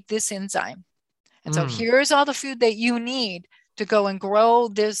to make this enzyme. And so here's all the food that you need to go and grow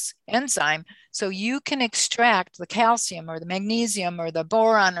this enzyme so you can extract the calcium or the magnesium or the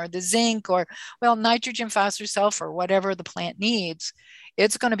boron or the zinc or, well, nitrogen, phosphorus, sulfur, whatever the plant needs.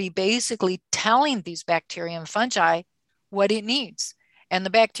 It's going to be basically telling these bacteria and fungi what it needs. And the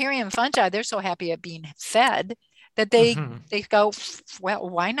bacteria and fungi, they're so happy at being fed that they go, well,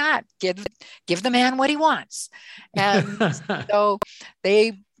 why not give the man what he wants? And so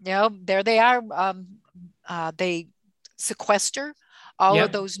they, there they are. They sequester all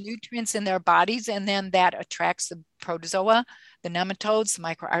of those nutrients in their bodies, and then that attracts the protozoa, the nematodes, the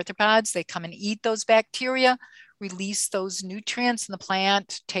microarthropods. They come and eat those bacteria, release those nutrients, and the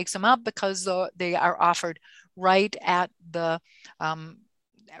plant takes them up because they are offered right at the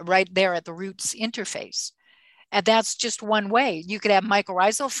right there at the roots interface. And that's just one way. You could have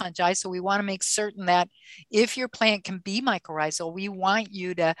mycorrhizal fungi. So we want to make certain that if your plant can be mycorrhizal, we want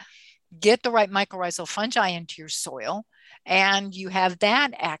you to get the right mycorrhizal fungi into your soil, and you have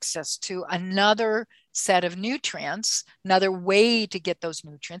that access to another set of nutrients, another way to get those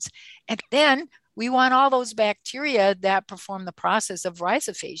nutrients. And then we want all those bacteria that perform the process of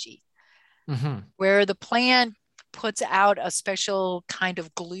rhizophagy, where the plant puts out a special kind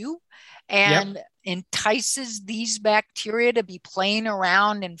of glue and entices these bacteria to be playing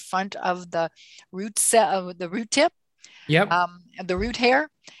around in front of the root tip, the root hair,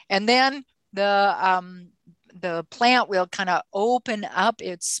 and then the plant will kind of open up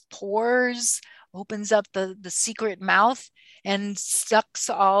its pores, opens up the secret mouth, and sucks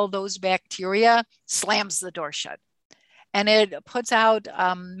all those bacteria, slams the door shut, and it puts out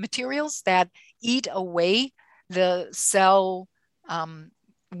materials that eat away the cell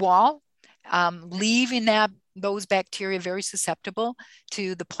wall, leaving those bacteria very susceptible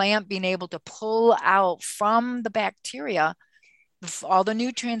to the plant being able to pull out from the bacteria all the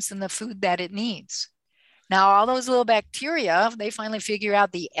nutrients and the food that it needs. Now, all those little bacteria, they finally figure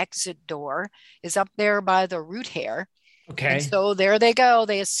out the exit door is up there by the root hair. Okay. And so there they go.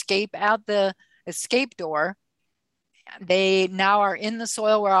 They escape out the escape door. They now are in the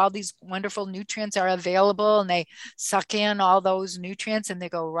soil where all these wonderful nutrients are available, and they suck in all those nutrients and they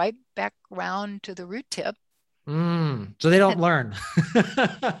go right back around to the root tip. So they don't learn.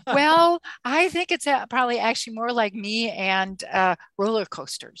 Well, I think it's probably actually more like me and roller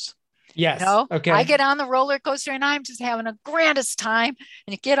coasters. Yes. Okay. I get on the roller coaster and I'm just having a grandest time,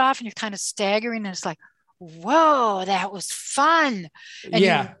 and you get off and you're kind of staggering, and it's like, whoa, that was fun. And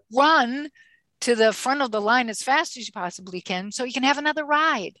you run to the front of the line as fast as you possibly can so you can have another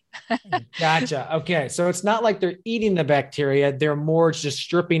ride. Gotcha. Okay. So it's not like they're eating the bacteria. They're more just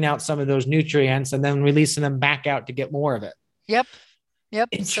stripping out some of those nutrients and then releasing them back out to get more of it. Yep.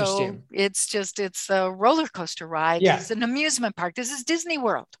 Interesting. So it's a roller coaster ride. Yeah. It's an amusement park. This is Disney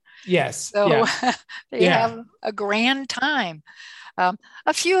World. Yes. So they have a grand time.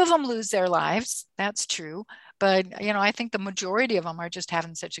 A few of them lose their lives. That's true. But, I think the majority of them are just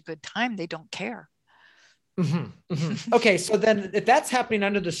having such a good time. They don't care. Okay. So then if that's happening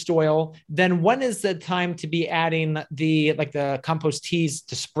under the soil, then when is the time to be adding the compost teas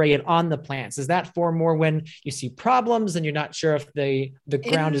to spray it on the plants? Is that for more when you see problems and you're not sure if the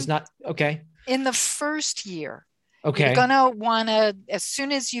ground is not okay? In the first year. Okay. You're going to want to, as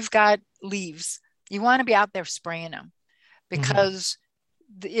soon as you've got leaves, you want to be out there spraying them, because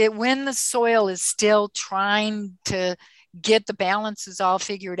when the soil is still trying to get the balances all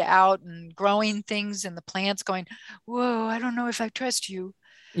figured out and growing things, and the plant's going, whoa, I don't know if I trust you.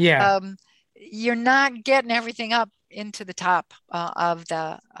 Yeah. You're not getting everything up into the top of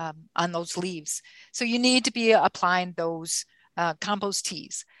the on those leaves. So you need to be applying those compost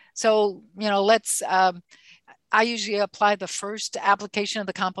teas. So, I usually apply the first application of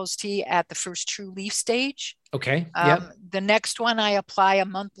the compost tea at the first true leaf stage. Okay. The next one I apply a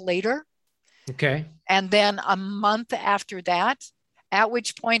month later. Okay. And then a month after that, at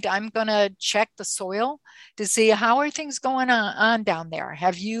which point I'm going to check the soil to see how are things going on down there.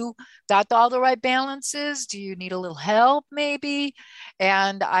 Have you got all the right balances? Do you need a little help maybe?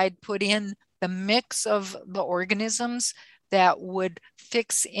 And I'd put in the mix of the organisms that would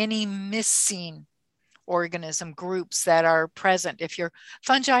fix any missing organism groups that are present. If your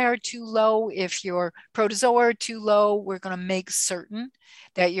fungi are too low, if your protozoa are too low, we're going to make certain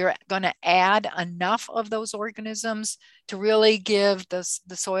that you're going to add enough of those organisms to really give the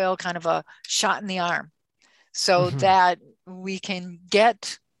soil kind of a shot in the arm, so that we can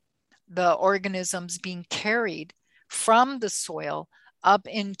get the organisms being carried from the soil up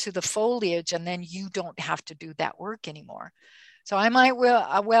into the foliage, and then you don't have to do that work anymore. So I might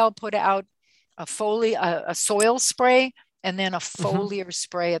well put out a soil spray and then a foliar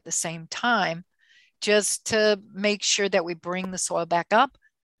spray at the same time just to make sure that we bring the soil back up.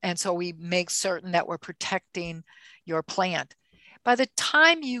 And so we make certain that we're protecting your plant. By the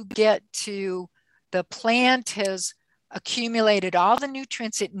time you get to the plant has accumulated all the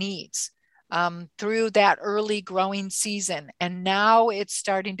nutrients it needs through that early growing season, and now it's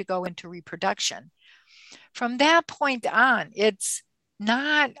starting to go into reproduction. From that point on, it's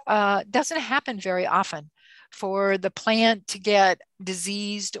not, doesn't happen very often for the plant to get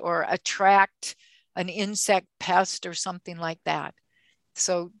diseased or attract an insect pest or something like that.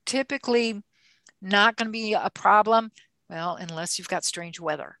 So typically not going to be a problem, well, unless you've got strange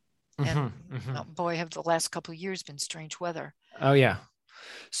weather. And boy, have the last couple of years been strange weather. Oh, yeah.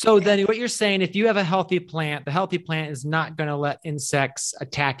 So then what you're saying, if you have a healthy plant, the healthy plant is not going to let insects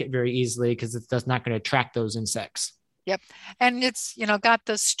attack it very easily because it's not going to attract those insects. Yep. And it's, got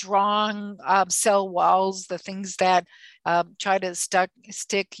the strong cell walls, the things that try to stick,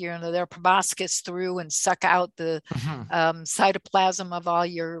 their proboscis through and suck out the cytoplasm of all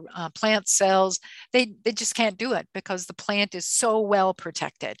your plant cells. They just can't do it because the plant is so well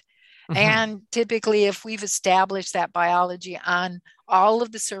protected. And typically, if we've established that biology on all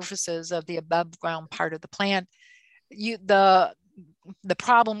of the surfaces of the above ground part of the plant, the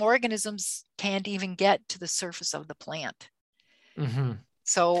problem organisms can't even get to the surface of the plant.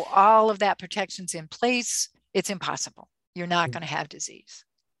 So all of that protection's in place. It's impossible. You're not going to have disease.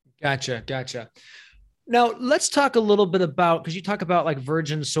 Gotcha. Now let's talk a little bit about, because you talk about like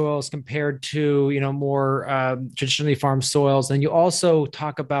virgin soils compared to, more traditionally farmed soils. And you also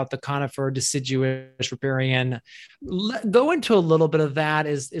talk about the conifer, deciduous, riparian. Go into a little bit of that.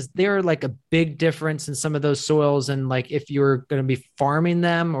 Is there like a big difference in some of those soils? And like, if you're going to be farming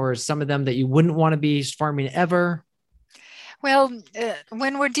them, or some of them that you wouldn't want to be farming ever? Well,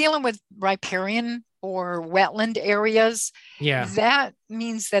 when we're dealing with riparian or wetland areas, that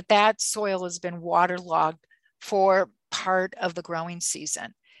means that soil has been waterlogged for part of the growing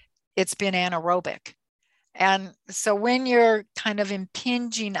season. It's been anaerobic. And so when you're kind of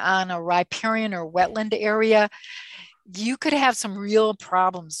impinging on a riparian or wetland area, you could have some real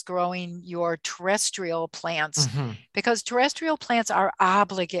problems growing your terrestrial plants because terrestrial plants are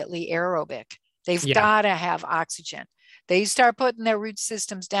obligately aerobic. They've got to have oxygen. They start putting their root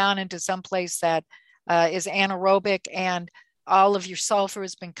systems down into some place that is anaerobic, and all of your sulfur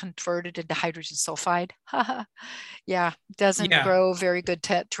has been converted into hydrogen sulfide. Doesn't grow very good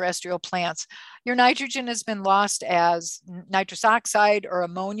terrestrial plants. Your nitrogen has been lost as nitrous oxide or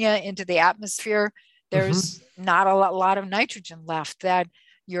ammonia into the atmosphere. There's not a lot of nitrogen left that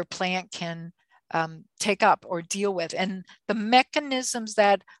your plant can take up or deal with. And the mechanisms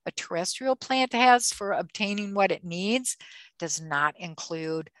that a terrestrial plant has for obtaining what it needs does not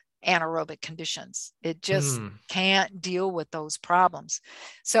include anaerobic conditions. It just can't deal with those problems.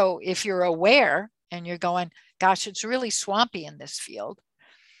 So if you're aware and you're going, gosh, it's really swampy in this field,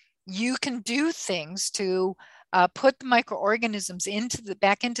 you can do things to put the microorganisms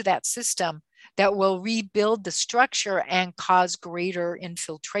back into that system that will rebuild the structure and cause greater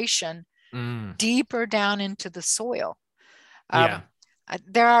infiltration deeper down into the soil.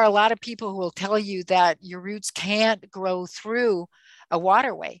 There are a lot of people who will tell you that your roots can't grow through a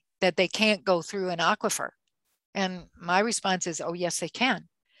waterway, that they can't go through an aquifer. And my response is, oh, yes, they can.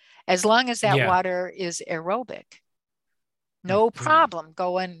 As long as that water is aerobic, no problem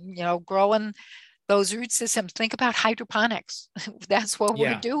going, growing those root systems. Think about hydroponics. That's what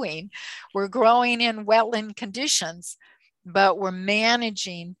we're doing. We're growing in wetland conditions, but we're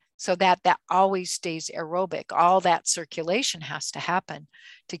managing so that always stays aerobic. All that circulation has to happen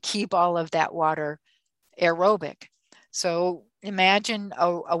to keep all of that water aerobic. So imagine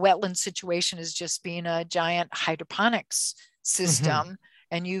a wetland situation as just being a giant hydroponics system,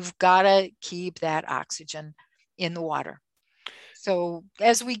 and you've got to keep that oxygen in the water. So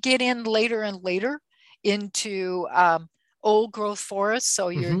as we get in later and later into old growth forests, so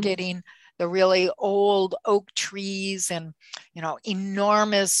you're getting the really old oak trees and,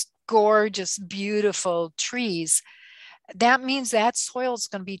 enormous, gorgeous, beautiful trees, that means that soil is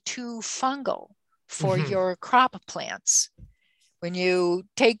going to be too fungal for your crop plants. When you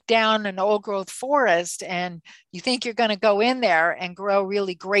take down an old growth forest and you think you're going to go in there and grow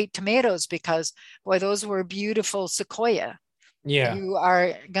really great tomatoes because, boy, those were beautiful sequoia, you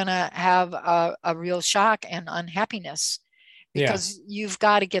are going to have a real shock and unhappiness because you've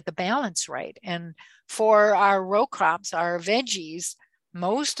got to get the balance right. And for our row crops, our veggies,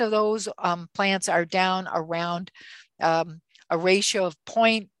 most of those plants are down around a ratio of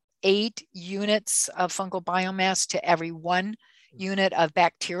 0.8 units of fungal biomass to every 1 unit of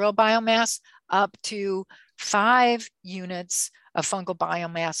bacterial biomass, up to 5 units of fungal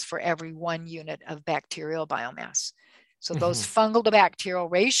biomass for every 1 unit of bacterial biomass. So those Mm-hmm. fungal to bacterial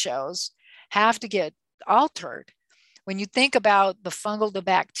ratios have to get altered. When you think about the fungal to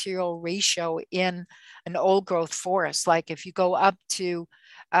bacterial ratio in an old growth forest, like if you go up to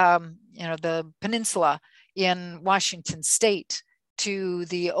the peninsula in Washington State to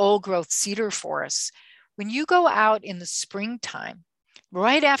the old growth cedar forests, when you go out in the springtime,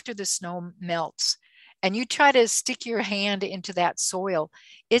 right after the snow melts, and you try to stick your hand into that soil,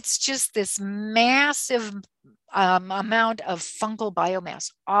 it's just this massive amount of fungal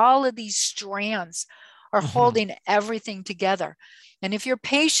biomass. All of these strands are holding everything together. And if you're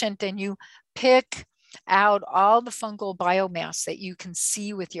patient and you pick out all the fungal biomass that you can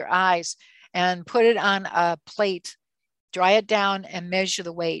see with your eyes and put it on a plate, dry it down and measure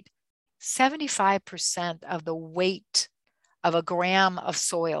the weight, 75% of the weight of a gram of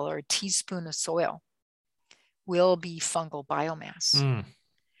soil or a teaspoon of soil will be fungal biomass. Mm.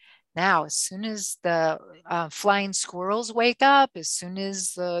 Now, as soon as the flying squirrels wake up, as soon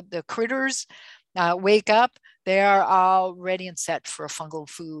as the critters wake up, they are all ready and set for a fungal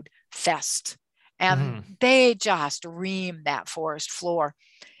food fest. And they just ream that forest floor,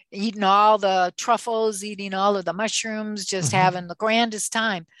 eating all the truffles, eating all of the mushrooms, just having the grandest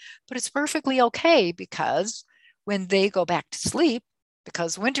time. But it's perfectly okay, because when they go back to sleep,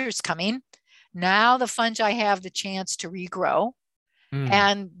 because winter's coming, now the fungi have the chance to regrow.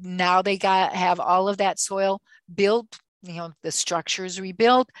 And now they have all of that soil built, the structure's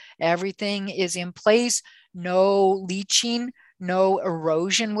rebuilt, everything is in place, no leaching, no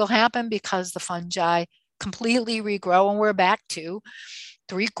erosion will happen because the fungi completely regrow, and we're back to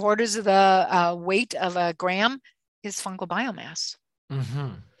 3/4 of the weight of a gram is fungal biomass.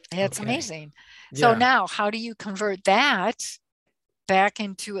 It's amazing. Yeah. So now, how do you convert that back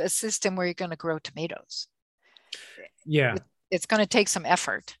into a system where you're going to grow tomatoes? Yeah. It's going to take some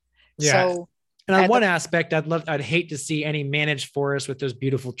effort. Yeah. So, and on one aspect, I'd hate to see any managed forest with those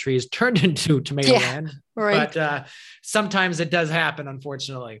beautiful trees turned into tomato land. Right. But sometimes it does happen,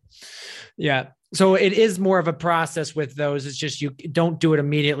 unfortunately. Yeah. So it is more of a process with those. It's just, you don't do it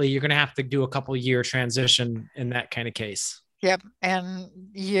immediately. You're going to have to do a couple year transition in that kind of case. Yep. And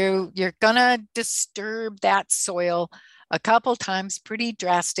you're going to disturb that soil a couple times pretty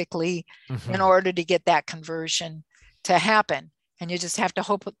drastically in order to get that conversion to happen. And you just have to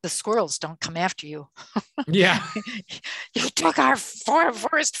hope the squirrels don't come after you. Yeah. You took our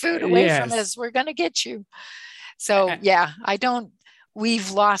forest food away from us. We're going to get you. So yeah, we've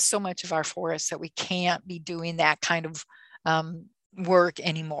lost so much of our forests that we can't be doing that kind of work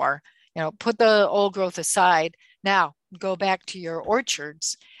anymore. Put the old growth aside. Now go back to your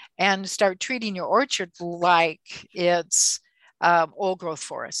orchards and start treating your orchard like it's old growth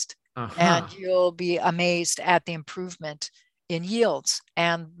forest. And you'll be amazed at the improvement in yields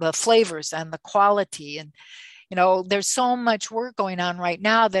and the flavors and the quality. And, there's so much work going on right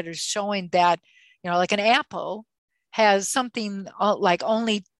now that is showing that, like an apple has something like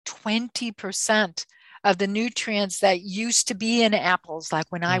only 20% of the nutrients that used to be in apples. Like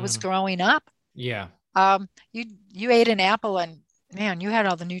when I was growing up, you ate an apple and man, you had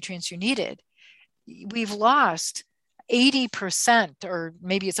all the nutrients you needed. We've lost 80%, or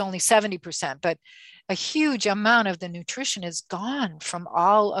maybe it's only 70%, but a huge amount of the nutrition is gone from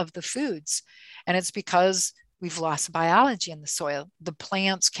all of the foods. And it's because we've lost biology in the soil. The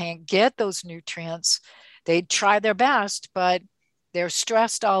plants can't get those nutrients. They try their best, but they're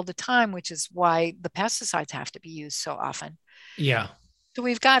stressed all the time, which is why the pesticides have to be used so often. Yeah. So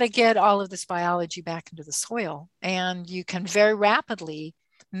we've got to get all of this biology back into the soil. And you can very rapidly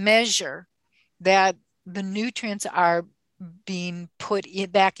measure that the nutrients are being put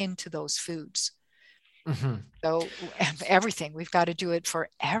back into those foods. So everything, we've got to do it for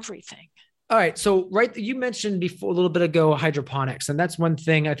everything. All right. So, you mentioned before a little bit ago, hydroponics, and that's one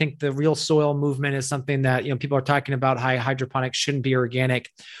thing. I think the real soil movement is something that, people are talking about. Hydroponics shouldn't be organic.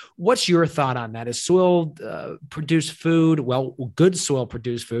 What's your thought on that? Is soil produced food, good soil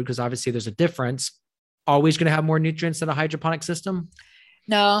produced food, because obviously there's a difference, always going to have more nutrients than a hydroponic system?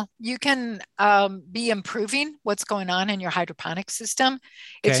 No, you can be improving what's going on in your hydroponic system.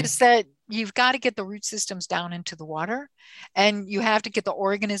 It's just that you've got to get the root systems down into the water, and you have to get the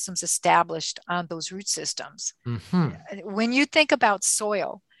organisms established on those root systems. When you think about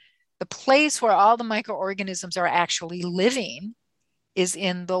soil, the place where all the microorganisms are actually living is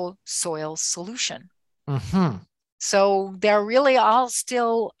in the soil solution. So they're really all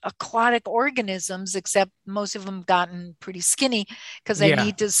still aquatic organisms, except most of them gotten pretty skinny because they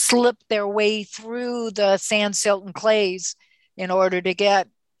need to slip their way through the sand, silt, and clays in order to get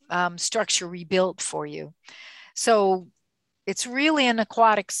structure rebuilt for you. So it's really an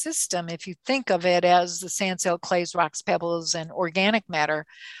aquatic system. If you think of it as the sand, silt, clays, rocks, pebbles, and organic matter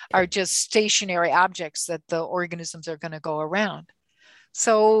are just stationary objects that the organisms are going to go around.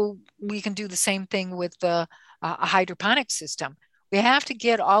 So we can do the same thing with the hydroponic system. We have to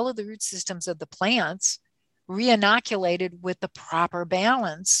get all of the root systems of the plants re-inoculated with the proper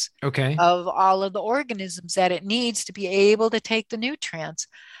balance Okay. of all of the organisms that it needs to be able to take the nutrients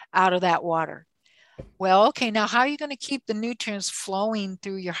out of that water. Well, okay, now how are you going to keep the nutrients flowing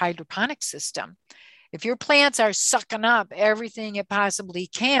through your hydroponic system? If your plants are sucking up everything it possibly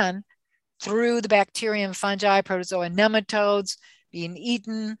can through the bacteria and fungi, protozoa, and nematodes, being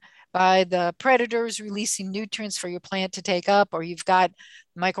eaten by the predators, releasing nutrients for your plant to take up, or you've got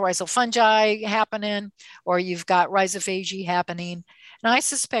mycorrhizal fungi happening, or you've got rhizophagy happening. And I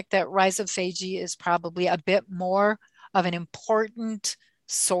suspect that rhizophagy is probably a bit more of an important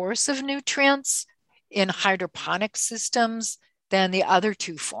source of nutrients in hydroponic systems than the other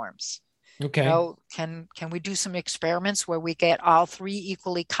two forms. Okay. So can we do some experiments where we get all three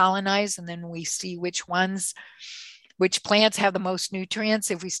equally colonized, and then we see which plants have the most nutrients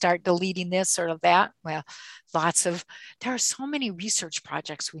if we start deleting this or that? Well, there are so many research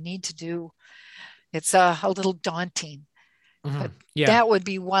projects we need to do. It's a little daunting. But that would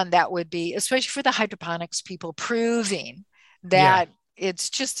be one that would be, especially for the hydroponics people, proving that it's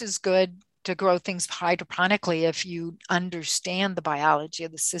just as good to grow things hydroponically if you understand the biology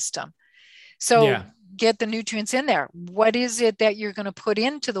of the system. So get the nutrients in there. What is it that you're going to put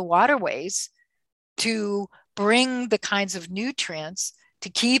into the waterways to bring the kinds of nutrients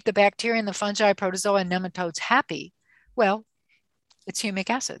to keep the bacteria and the fungi, protozoa, and nematodes happy? Well, it's humic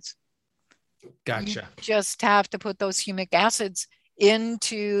acids. Gotcha. You just have to put those humic acids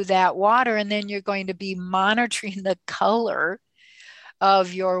into that water, and then you're going to be monitoring the color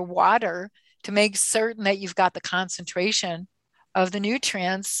of your water to make certain that you've got the concentration of the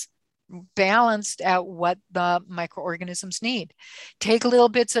nutrients balanced at what the microorganisms need. Take little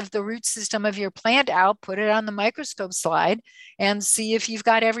bits of the root system of your plant out, put it on the microscope slide, and see if you've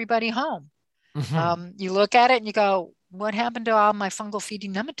got everybody home. You look at it and you go, what happened to all my fungal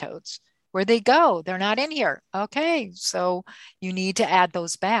feeding nematodes? Where'd they go? They're not in here. Okay, so you need to add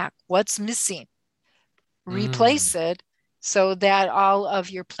those back. What's missing? Replace it so that all of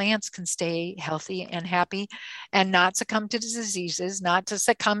your plants can stay healthy and happy and not succumb to diseases, not to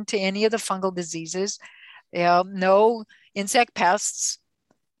succumb to any of the fungal diseases, no insect pests.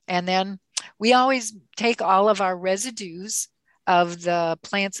 And then we always take all of our residues of the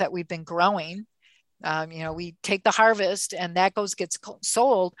plants that we've been growing. We take the harvest and that gets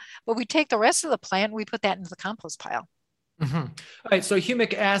sold, but we take the rest of the plant and we put that into the compost pile. All right. So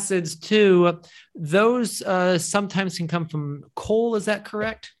humic acids too, those sometimes can come from coal. Is that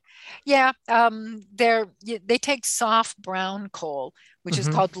correct? Yeah. They take soft brown coal, which is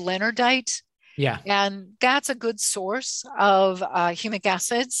called leonardite. Yeah. And that's a good source of humic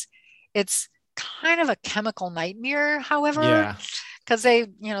acids. It's kind of a chemical nightmare, however, because they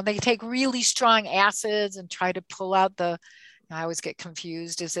take really strong acids and try to pull out I always get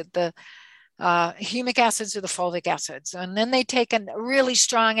confused. Is it the humic acids or the fulvic acids? And then they take a really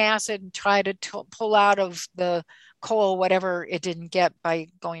strong acid and try to pull out of the coal whatever it didn't get by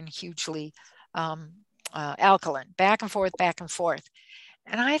going hugely alkaline, back and forth, back and forth.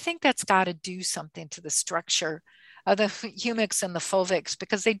 And I think that's got to do something to the structure of the humics and the fulvics,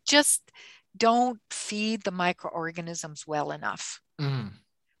 because they just don't feed the microorganisms well enough. The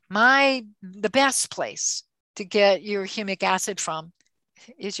best place to get your humic acid from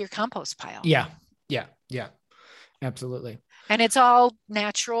is your compost pile. Yeah. Absolutely. And it's all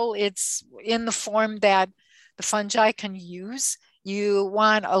natural. It's in the form that the fungi can use. You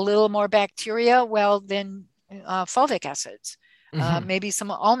want a little more bacteria, well, then fulvic acids, maybe some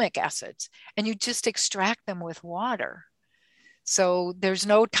ulmic acids, and you just extract them with water. So there's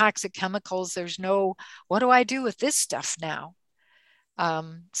no toxic chemicals. There's no, what do I do with this stuff now? A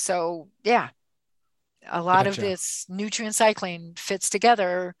lot of this nutrient cycling fits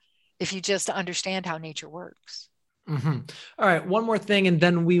together if you just understand how nature works. All right. One more thing, and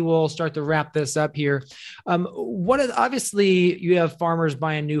then we will start to wrap this up here. Obviously you have farmers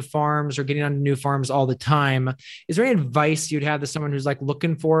buying new farms or getting on new farms all the time. Is there any advice you'd have to someone who's like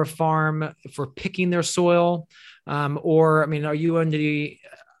looking for a farm for picking their soil? Are you under the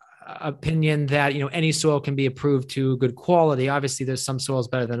opinion that, any soil can be approved to good quality? Obviously there's some soils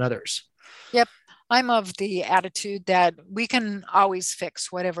better than others. Yep. I'm of the attitude that we can always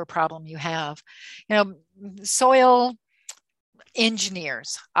fix whatever problem you have. Soil,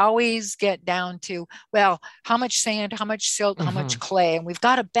 engineers always get down to, well, how much sand, how much silt, how much clay, and we've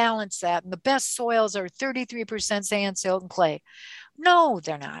got to balance that. And the best soils are 33% sand, silt, and clay. No,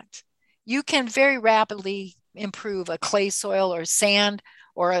 they're not. You can very rapidly improve a clay soil or sand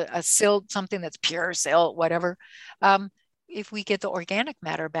or a silt, something that's pure silt, whatever, if we get the organic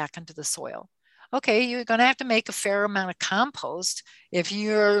matter back into the soil. Okay, you're going to have to make a fair amount of compost if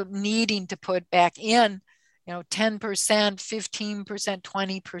you're needing to put back in, 10%, 15%,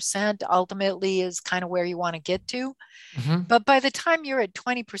 20% ultimately is kind of where you want to get to. But by the time you're at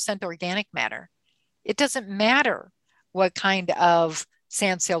 20% organic matter, it doesn't matter what kind of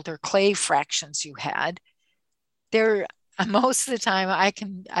sand, silt, or clay fractions you had. There, most of the time, I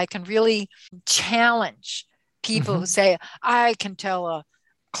can really challenge people who say, I can tell a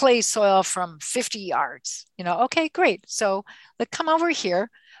clay soil from 50 yards. Okay, great. So let's come over here.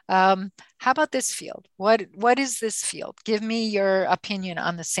 How about this field? What is this field? Give me your opinion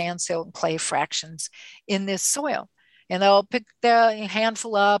on the sand, silt, and clay fractions in this soil. And they'll pick the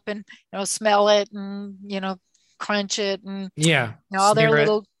handful up and smell it and crunch it and all their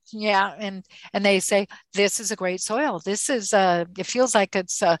little and they say, this is a great soil. This is it feels like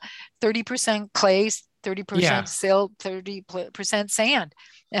it's 30% clay, 30% silt, 30% sand.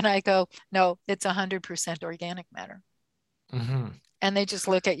 And I go, no, it's 100% organic matter. And they just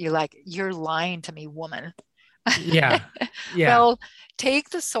look at you like, you're lying to me, woman. Yeah. Well, take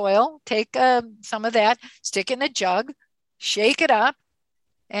the soil, take some of that, stick it in a jug, shake it up,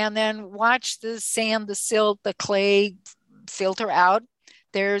 and then watch the sand, the silt, the clay filter out.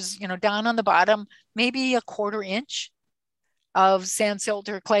 There's, down on the bottom, maybe a 1/4 inch of sand, silt,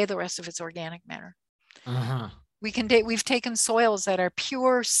 or clay. The rest of it's organic matter. We've taken soils that are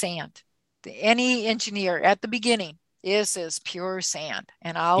pure sand. Any engineer at the beginning, this is pure sand,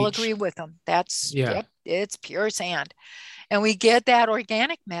 and I'll agree with them. It's pure sand, and we get that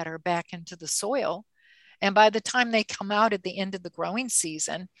organic matter back into the soil. And by the time they come out at the end of the growing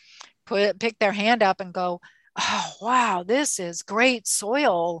season, pick their hand up and go, oh, wow, this is great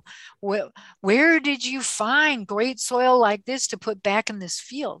soil. Where did you find great soil like this to put back in this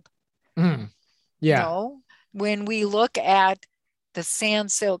field? When we look at the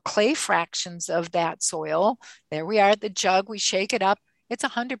sand, silt, clay fractions of that soil, there we are at the jug, we shake it up, it's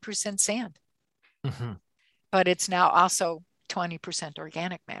 100% sand. But it's now also 20%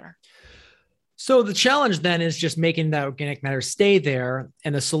 organic matter. So the challenge then is just making that organic matter stay there.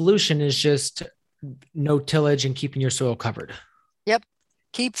 And the solution is just no tillage and keeping your soil covered. Yep.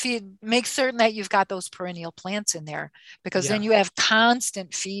 Make certain that you've got those perennial plants in there, because then you have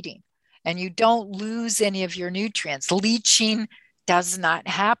constant feeding and you don't lose any of your nutrients. Leaching does not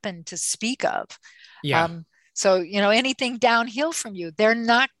happen to speak of. So, anything downhill from you, they're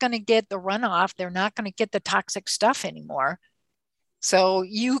not going to get the runoff. They're not going to get the toxic stuff anymore. So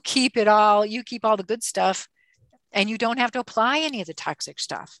you keep all the good stuff, and you don't have to apply any of the toxic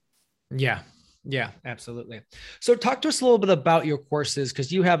stuff. Yeah, absolutely. So talk to us a little bit about your courses,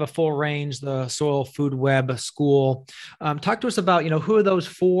 because you have a full range, the Soil Food Web School. Talk to us about, who are those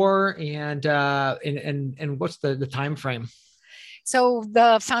for and what's the time frame? So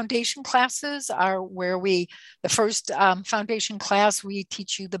the foundation classes are where the first foundation class, we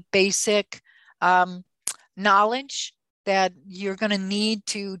teach you the basic knowledge that you're going to need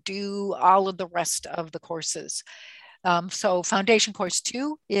to do all of the rest of the courses. So foundation course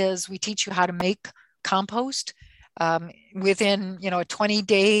 2 is we teach you how to make compost within, a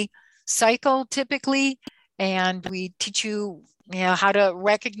 20-day cycle typically. And we teach you, how to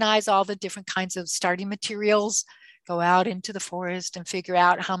recognize all the different kinds of starting materials, go out into the forest and figure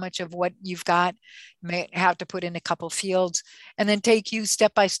out how much of what you've got you may have to put in a couple fields, and then take you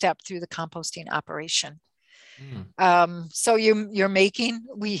step by step through the composting operation. So you're making,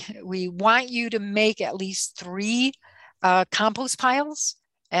 we want you to make at least 3 compost piles.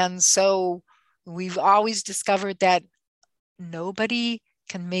 And so we've always discovered that nobody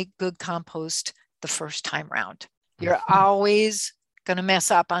can make good compost the first time round. You're always going to mess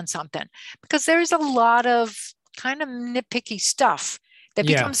up on something, because there's a lot of kind of nitpicky stuff that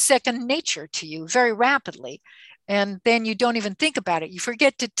becomes second nature to you very rapidly. And then you don't even think about it. You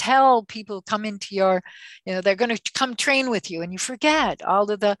forget to tell people come into your, they're going to come train with you, and you forget all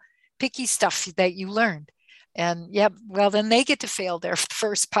of the picky stuff that you learned. And then they get to fail their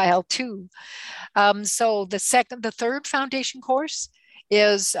first pile too. So the third foundation course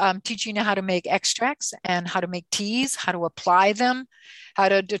is teaching you how to make extracts and how to make teas, how to apply them, how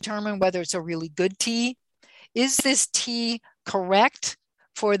to determine whether it's a really good tea. Is this tea correct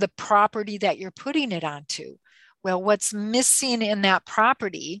for the property that you're putting it onto? Well, what's missing in that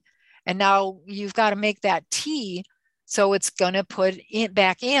property? And now you've got to make that tea So it's going to put it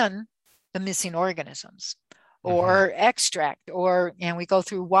back in the missing organisms or extract, and we go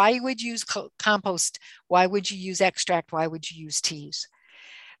through why you would use compost, why would you use extract, why would you use teas.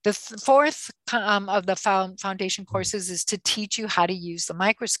 The fourth of the foundation courses is to teach you how to use the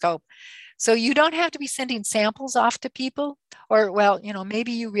microscope. So you don't have to be sending samples off to people, or, well,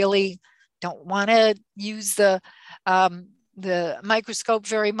 maybe you really don't want to use the microscope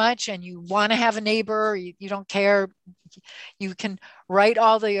very much and you want to have a neighbor, you don't care. You can write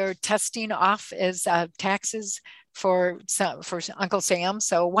all your testing off as taxes for Uncle Sam.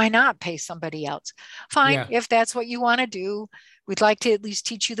 So why not pay somebody else? Fine, if that's what you want to do. We'd like to at least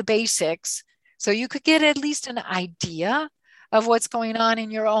teach you the basics so you could get at least an idea of what's going on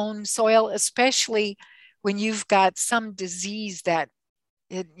in your own soil, especially when you've got some disease that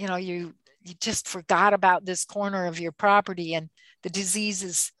you just forgot about this corner of your property and the disease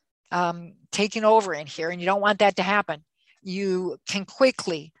is taking over in here, and you don't want that to happen. You can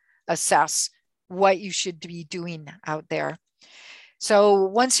quickly assess what you should be doing out there. So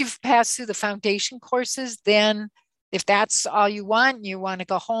once you've passed through the foundation courses, then if that's all you want to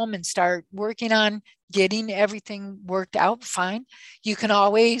go home and start working on getting everything worked out, fine. You can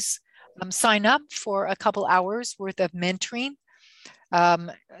always sign up for a couple hours worth of mentoring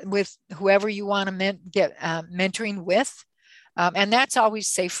with whoever you want to get mentoring with. And that's always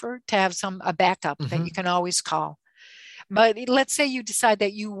safer to have a backup that you can always call. But let's say you decide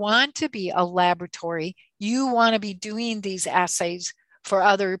that you want to be a laboratory, you want to be doing these assays for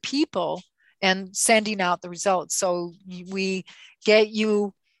other people and sending out the results. So we get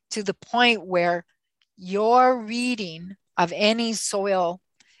you to the point where your reading of any soil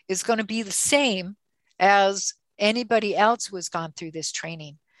is going to be the same as anybody else who has gone through this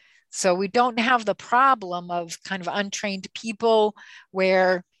training. So we don't have the problem of kind of untrained people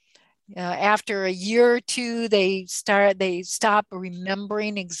where after a year or two, they stop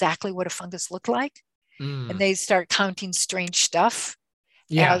remembering exactly what a fungus looked like. And they start counting strange stuff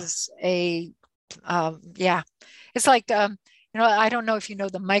as a, it's like, I don't know if you know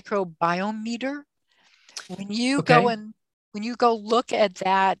the microbiometer. When you go look at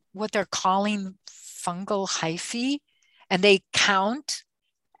that, what they're calling fungal hyphae, and they count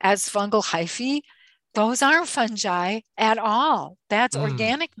as fungal hyphae, those aren't fungi at all. That's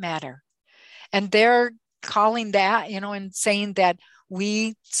organic matter. And they're calling that, and saying that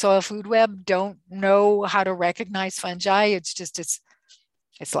we, Soil Food Web, don't know how to recognize fungi. It's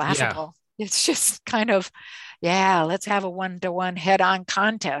laughable. Yeah. It's just kind of, let's have a 1-to-1 head-on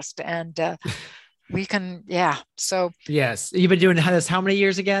contest. And we can, so. Yes. You've been doing this how many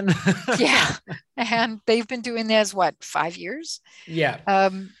years again? Yeah. And they've been doing this, 5 years? Yeah.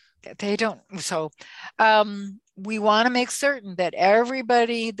 They don't. So we want to make certain that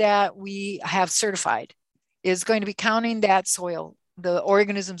everybody that we have certified is going to be counting that soil, the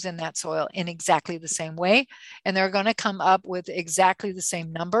organisms in that soil, in exactly the same way. And they're going to come up with exactly the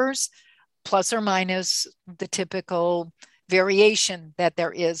same numbers, plus or minus the typical variation that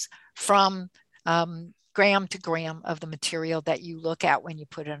there is from gram to gram of the material that you look at when you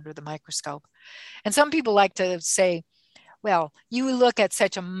put it under the microscope. And some people like to say, well, you look at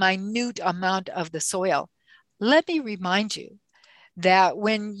such a minute amount of the soil. Let me remind you that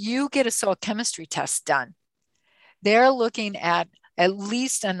when you get a soil chemistry test done, they're looking at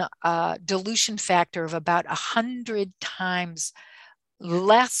least a dilution factor of about 100 times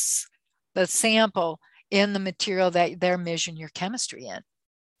less the sample in the material that they're measuring your chemistry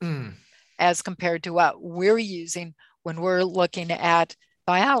in, as compared to what we're using when we're looking at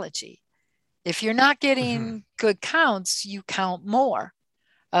biology. If you're not getting good counts, you count more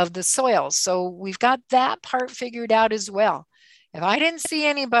of the soil. So we've got that part figured out as well. If I didn't see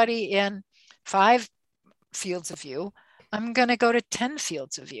anybody in 5 fields of view, I'm going to go to 10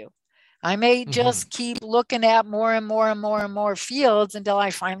 fields of view. I may just keep looking at more and more and more and more fields until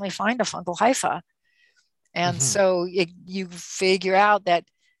I finally find a fungal hypha. And so you figure out that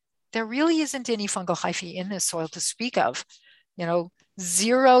there really isn't any fungal hyphae in this soil to speak of.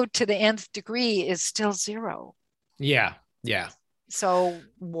 0 to the nth degree is still 0. Yeah. So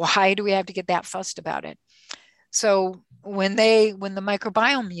why do we have to get that fussed about it? So when the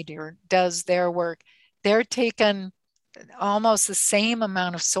microbiometer does their work, they're taking almost the same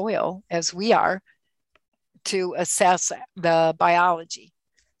amount of soil as we are to assess the biology.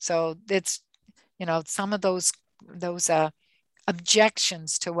 So it's, some of those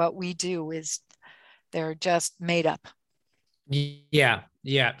objections to what we do they're just made up. Yeah.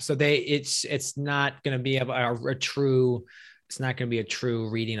 So it's not going to be a true, it's not going to be a true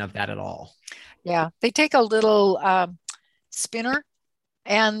reading of that at all. Yeah. They take a little spinner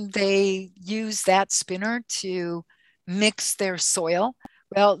and they use that spinner to mix their soil?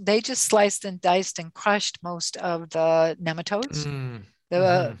 Well, they just sliced and diced and crushed most of the nematodes, Mm,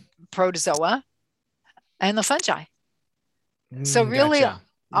 the hmm protozoa, and the fungi. So really, Gotcha.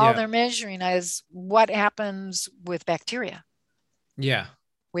 all Yeah. they're measuring is what happens with bacteria, Yeah.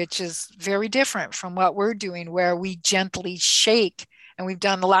 which is very different from what we're doing, where we gently shake. And we've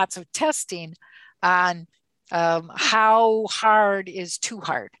done lots of testing on how hard is too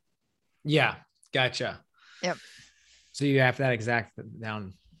hard. Yeah. Gotcha. Yep. So you have that exact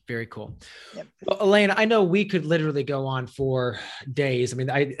down. Very cool. Yep. Well, Elaine, I know we could literally go on for days. I mean,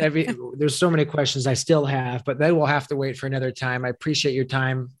 there's so many questions I still have, but they will have to wait for another time. I appreciate your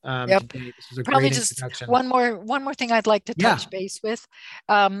time Yep. today. This was a Probably great just introduction. one more thing I'd like to Yeah. touch base with.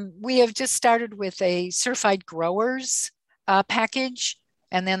 We have just started with a certified growers package,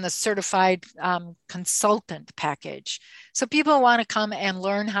 and then the certified consultant package. So people want to come and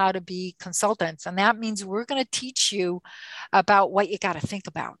learn how to be consultants, and that means we're going to teach you about what you got to think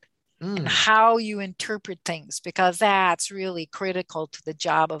about and Mm. how you interpret things, because that's really critical to the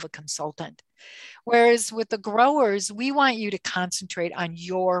job of a consultant. Whereas with the growers, we want you to concentrate on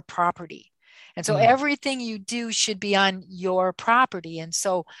your property. And so Mm. everything you do should be on your property. And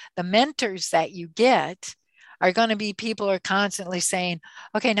so the mentors that you get are going to be people who are constantly saying,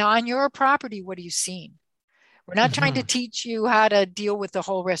 okay, now on your property, what are you seeing? We're not trying to Hmm. teach you how to deal with the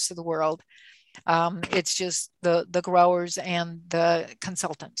whole rest of the world. It's just the growers and the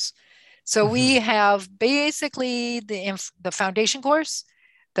consultants. So we Hmm. have basically the foundation course,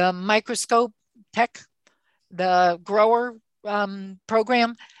 the microscope tech, the grower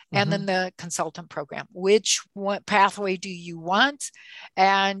program, and then Hmm. the consultant program. Which one, pathway do you want?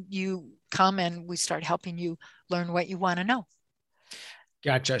 And you come and we start helping you learn what you want to know.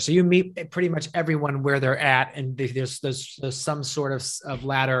 Gotcha. So you meet pretty much everyone where they're at, and there's some sort of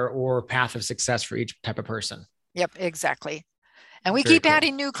ladder or path of success for each type of person. Yep, exactly. And we Very keep cool.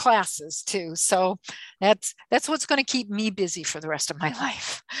 adding new classes too. So that's what's going to keep me busy for the rest of my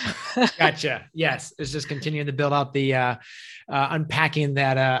life. Gotcha. Yes, it's just continuing to build out the unpacking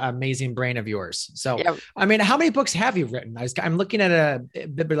that amazing brain of yours. So, Yeah, I mean, how many books have you written? I'm looking at a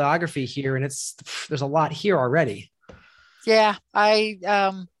bibliography here, and there's a lot here already. yeah.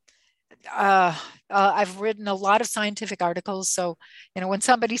 I've written a lot of scientific articles. So, when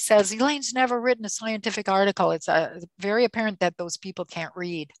somebody says Elaine's never written a scientific article, it's very apparent that those people can't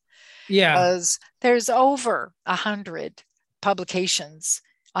read, Yeah. because there's over 100 publications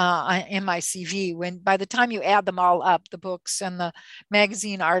in my CV. When by the time you add them all up, the books and the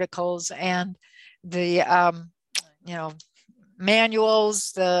magazine articles and the you know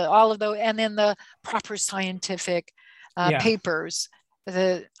manuals, all of those, and then the proper scientific Yeah. papers.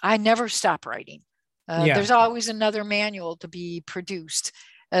 I never stop writing. Yeah. There's always another manual to be produced,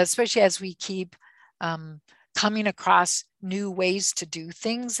 especially as we keep coming across new ways to do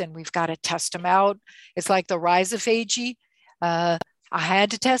things, and we've got to test them out. It's like the rhizophagy. I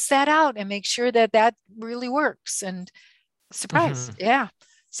had to test that out and make sure that that really works. And surprise, Hmm. yeah.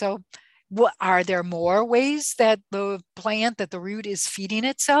 So, what are there more ways that the plant, that the root is feeding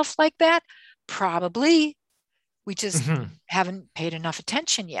itself like that? Probably. We just Hmm. haven't paid enough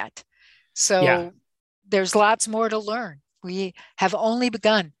attention yet. Yeah. So there's lots more to learn. We have only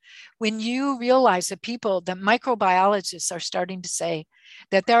begun. When you realize that microbiologists are starting to say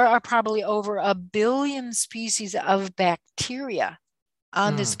that there are probably over 1 billion species of bacteria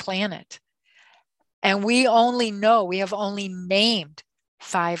on this Mm. planet, and we have only named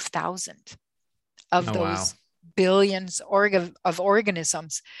 5,000 of Oh, wow. those billions of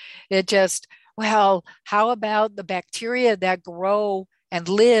organisms. It just, well, how about the bacteria that grow and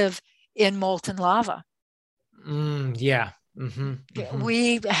live in molten lava? Yeah. Hmm. Hmm.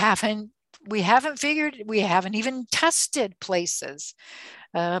 We haven't even tested places.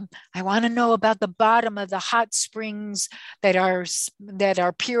 I want to know about the bottom of the hot springs that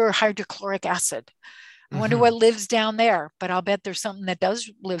are pure hydrochloric acid. I wonder what Hmm. lives down there, but I'll bet there's something that does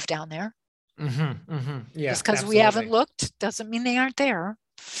live down there. Hmm. Hmm. Yeah, Just because we haven't absolutely. looked doesn't mean they aren't there.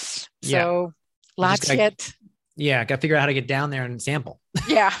 Yeah. So You just lots got, yet. yeah, got to figure out how to get down there and sample.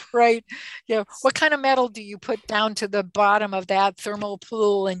 Yeah, right. Yeah. What kind of metal do you put down to the bottom of that thermal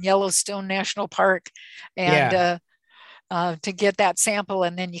pool in Yellowstone National Park, and Yeah. to get that sample,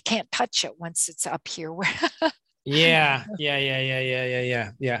 and then you can't touch it once it's up here? Yeah. Yeah. Yeah. Yeah. Yeah. Yeah.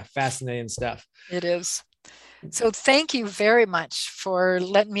 Yeah. Yeah. Fascinating stuff. It is. So thank you very much for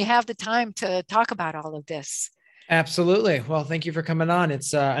letting me have the time to talk about all of this. Absolutely. Well, thank you for coming on.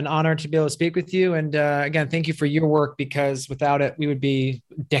 It's an honor to be able to speak with you. And again, thank you for your work, because without it, we would be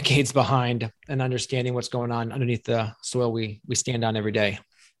decades behind in understanding what's going on underneath the soil we stand on every day.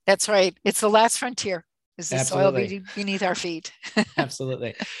 That's right. It's the last frontier. is the Absolutely. soil beneath our feet.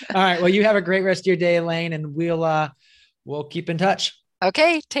 Absolutely. All right. Well, you have a great rest of your day, Elaine, and we'll keep in touch.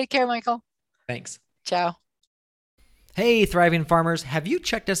 Okay. Take care, Michael. Thanks. Ciao. Hey, Thriving Farmers, have you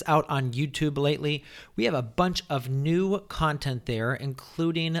checked us out on YouTube lately? We have a bunch of new content there,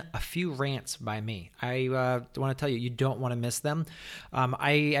 including a few rants by me. I want to tell you, you don't want to miss them.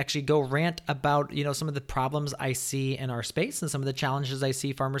 I actually go rant about, some of the problems I see in our space and some of the challenges I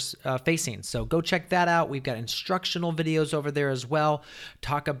see farmers facing. So go check that out. We've got instructional videos over there as well.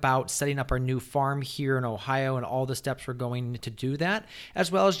 Talk about setting up our new farm here in Ohio and all the steps we're going to do that, as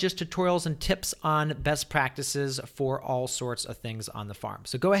well as just tutorials and tips on best practices for all sorts of things on the farm.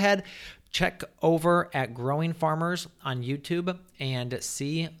 So go ahead, check over at Growing Farmers on YouTube and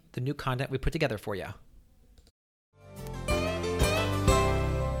see the new content we put together for you.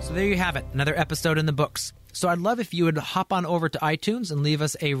 So there you have it, another episode in the books. So I'd love if you would hop on over to iTunes and leave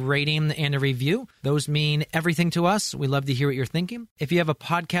us a rating and a review. Those mean everything to us. We love to hear what you're thinking. If you have a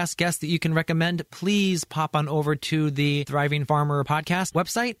podcast guest that you can recommend, please pop on over to the Thriving Farmer Podcast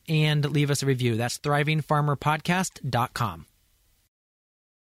website and leave us a review. That's thrivingfarmerpodcast.com.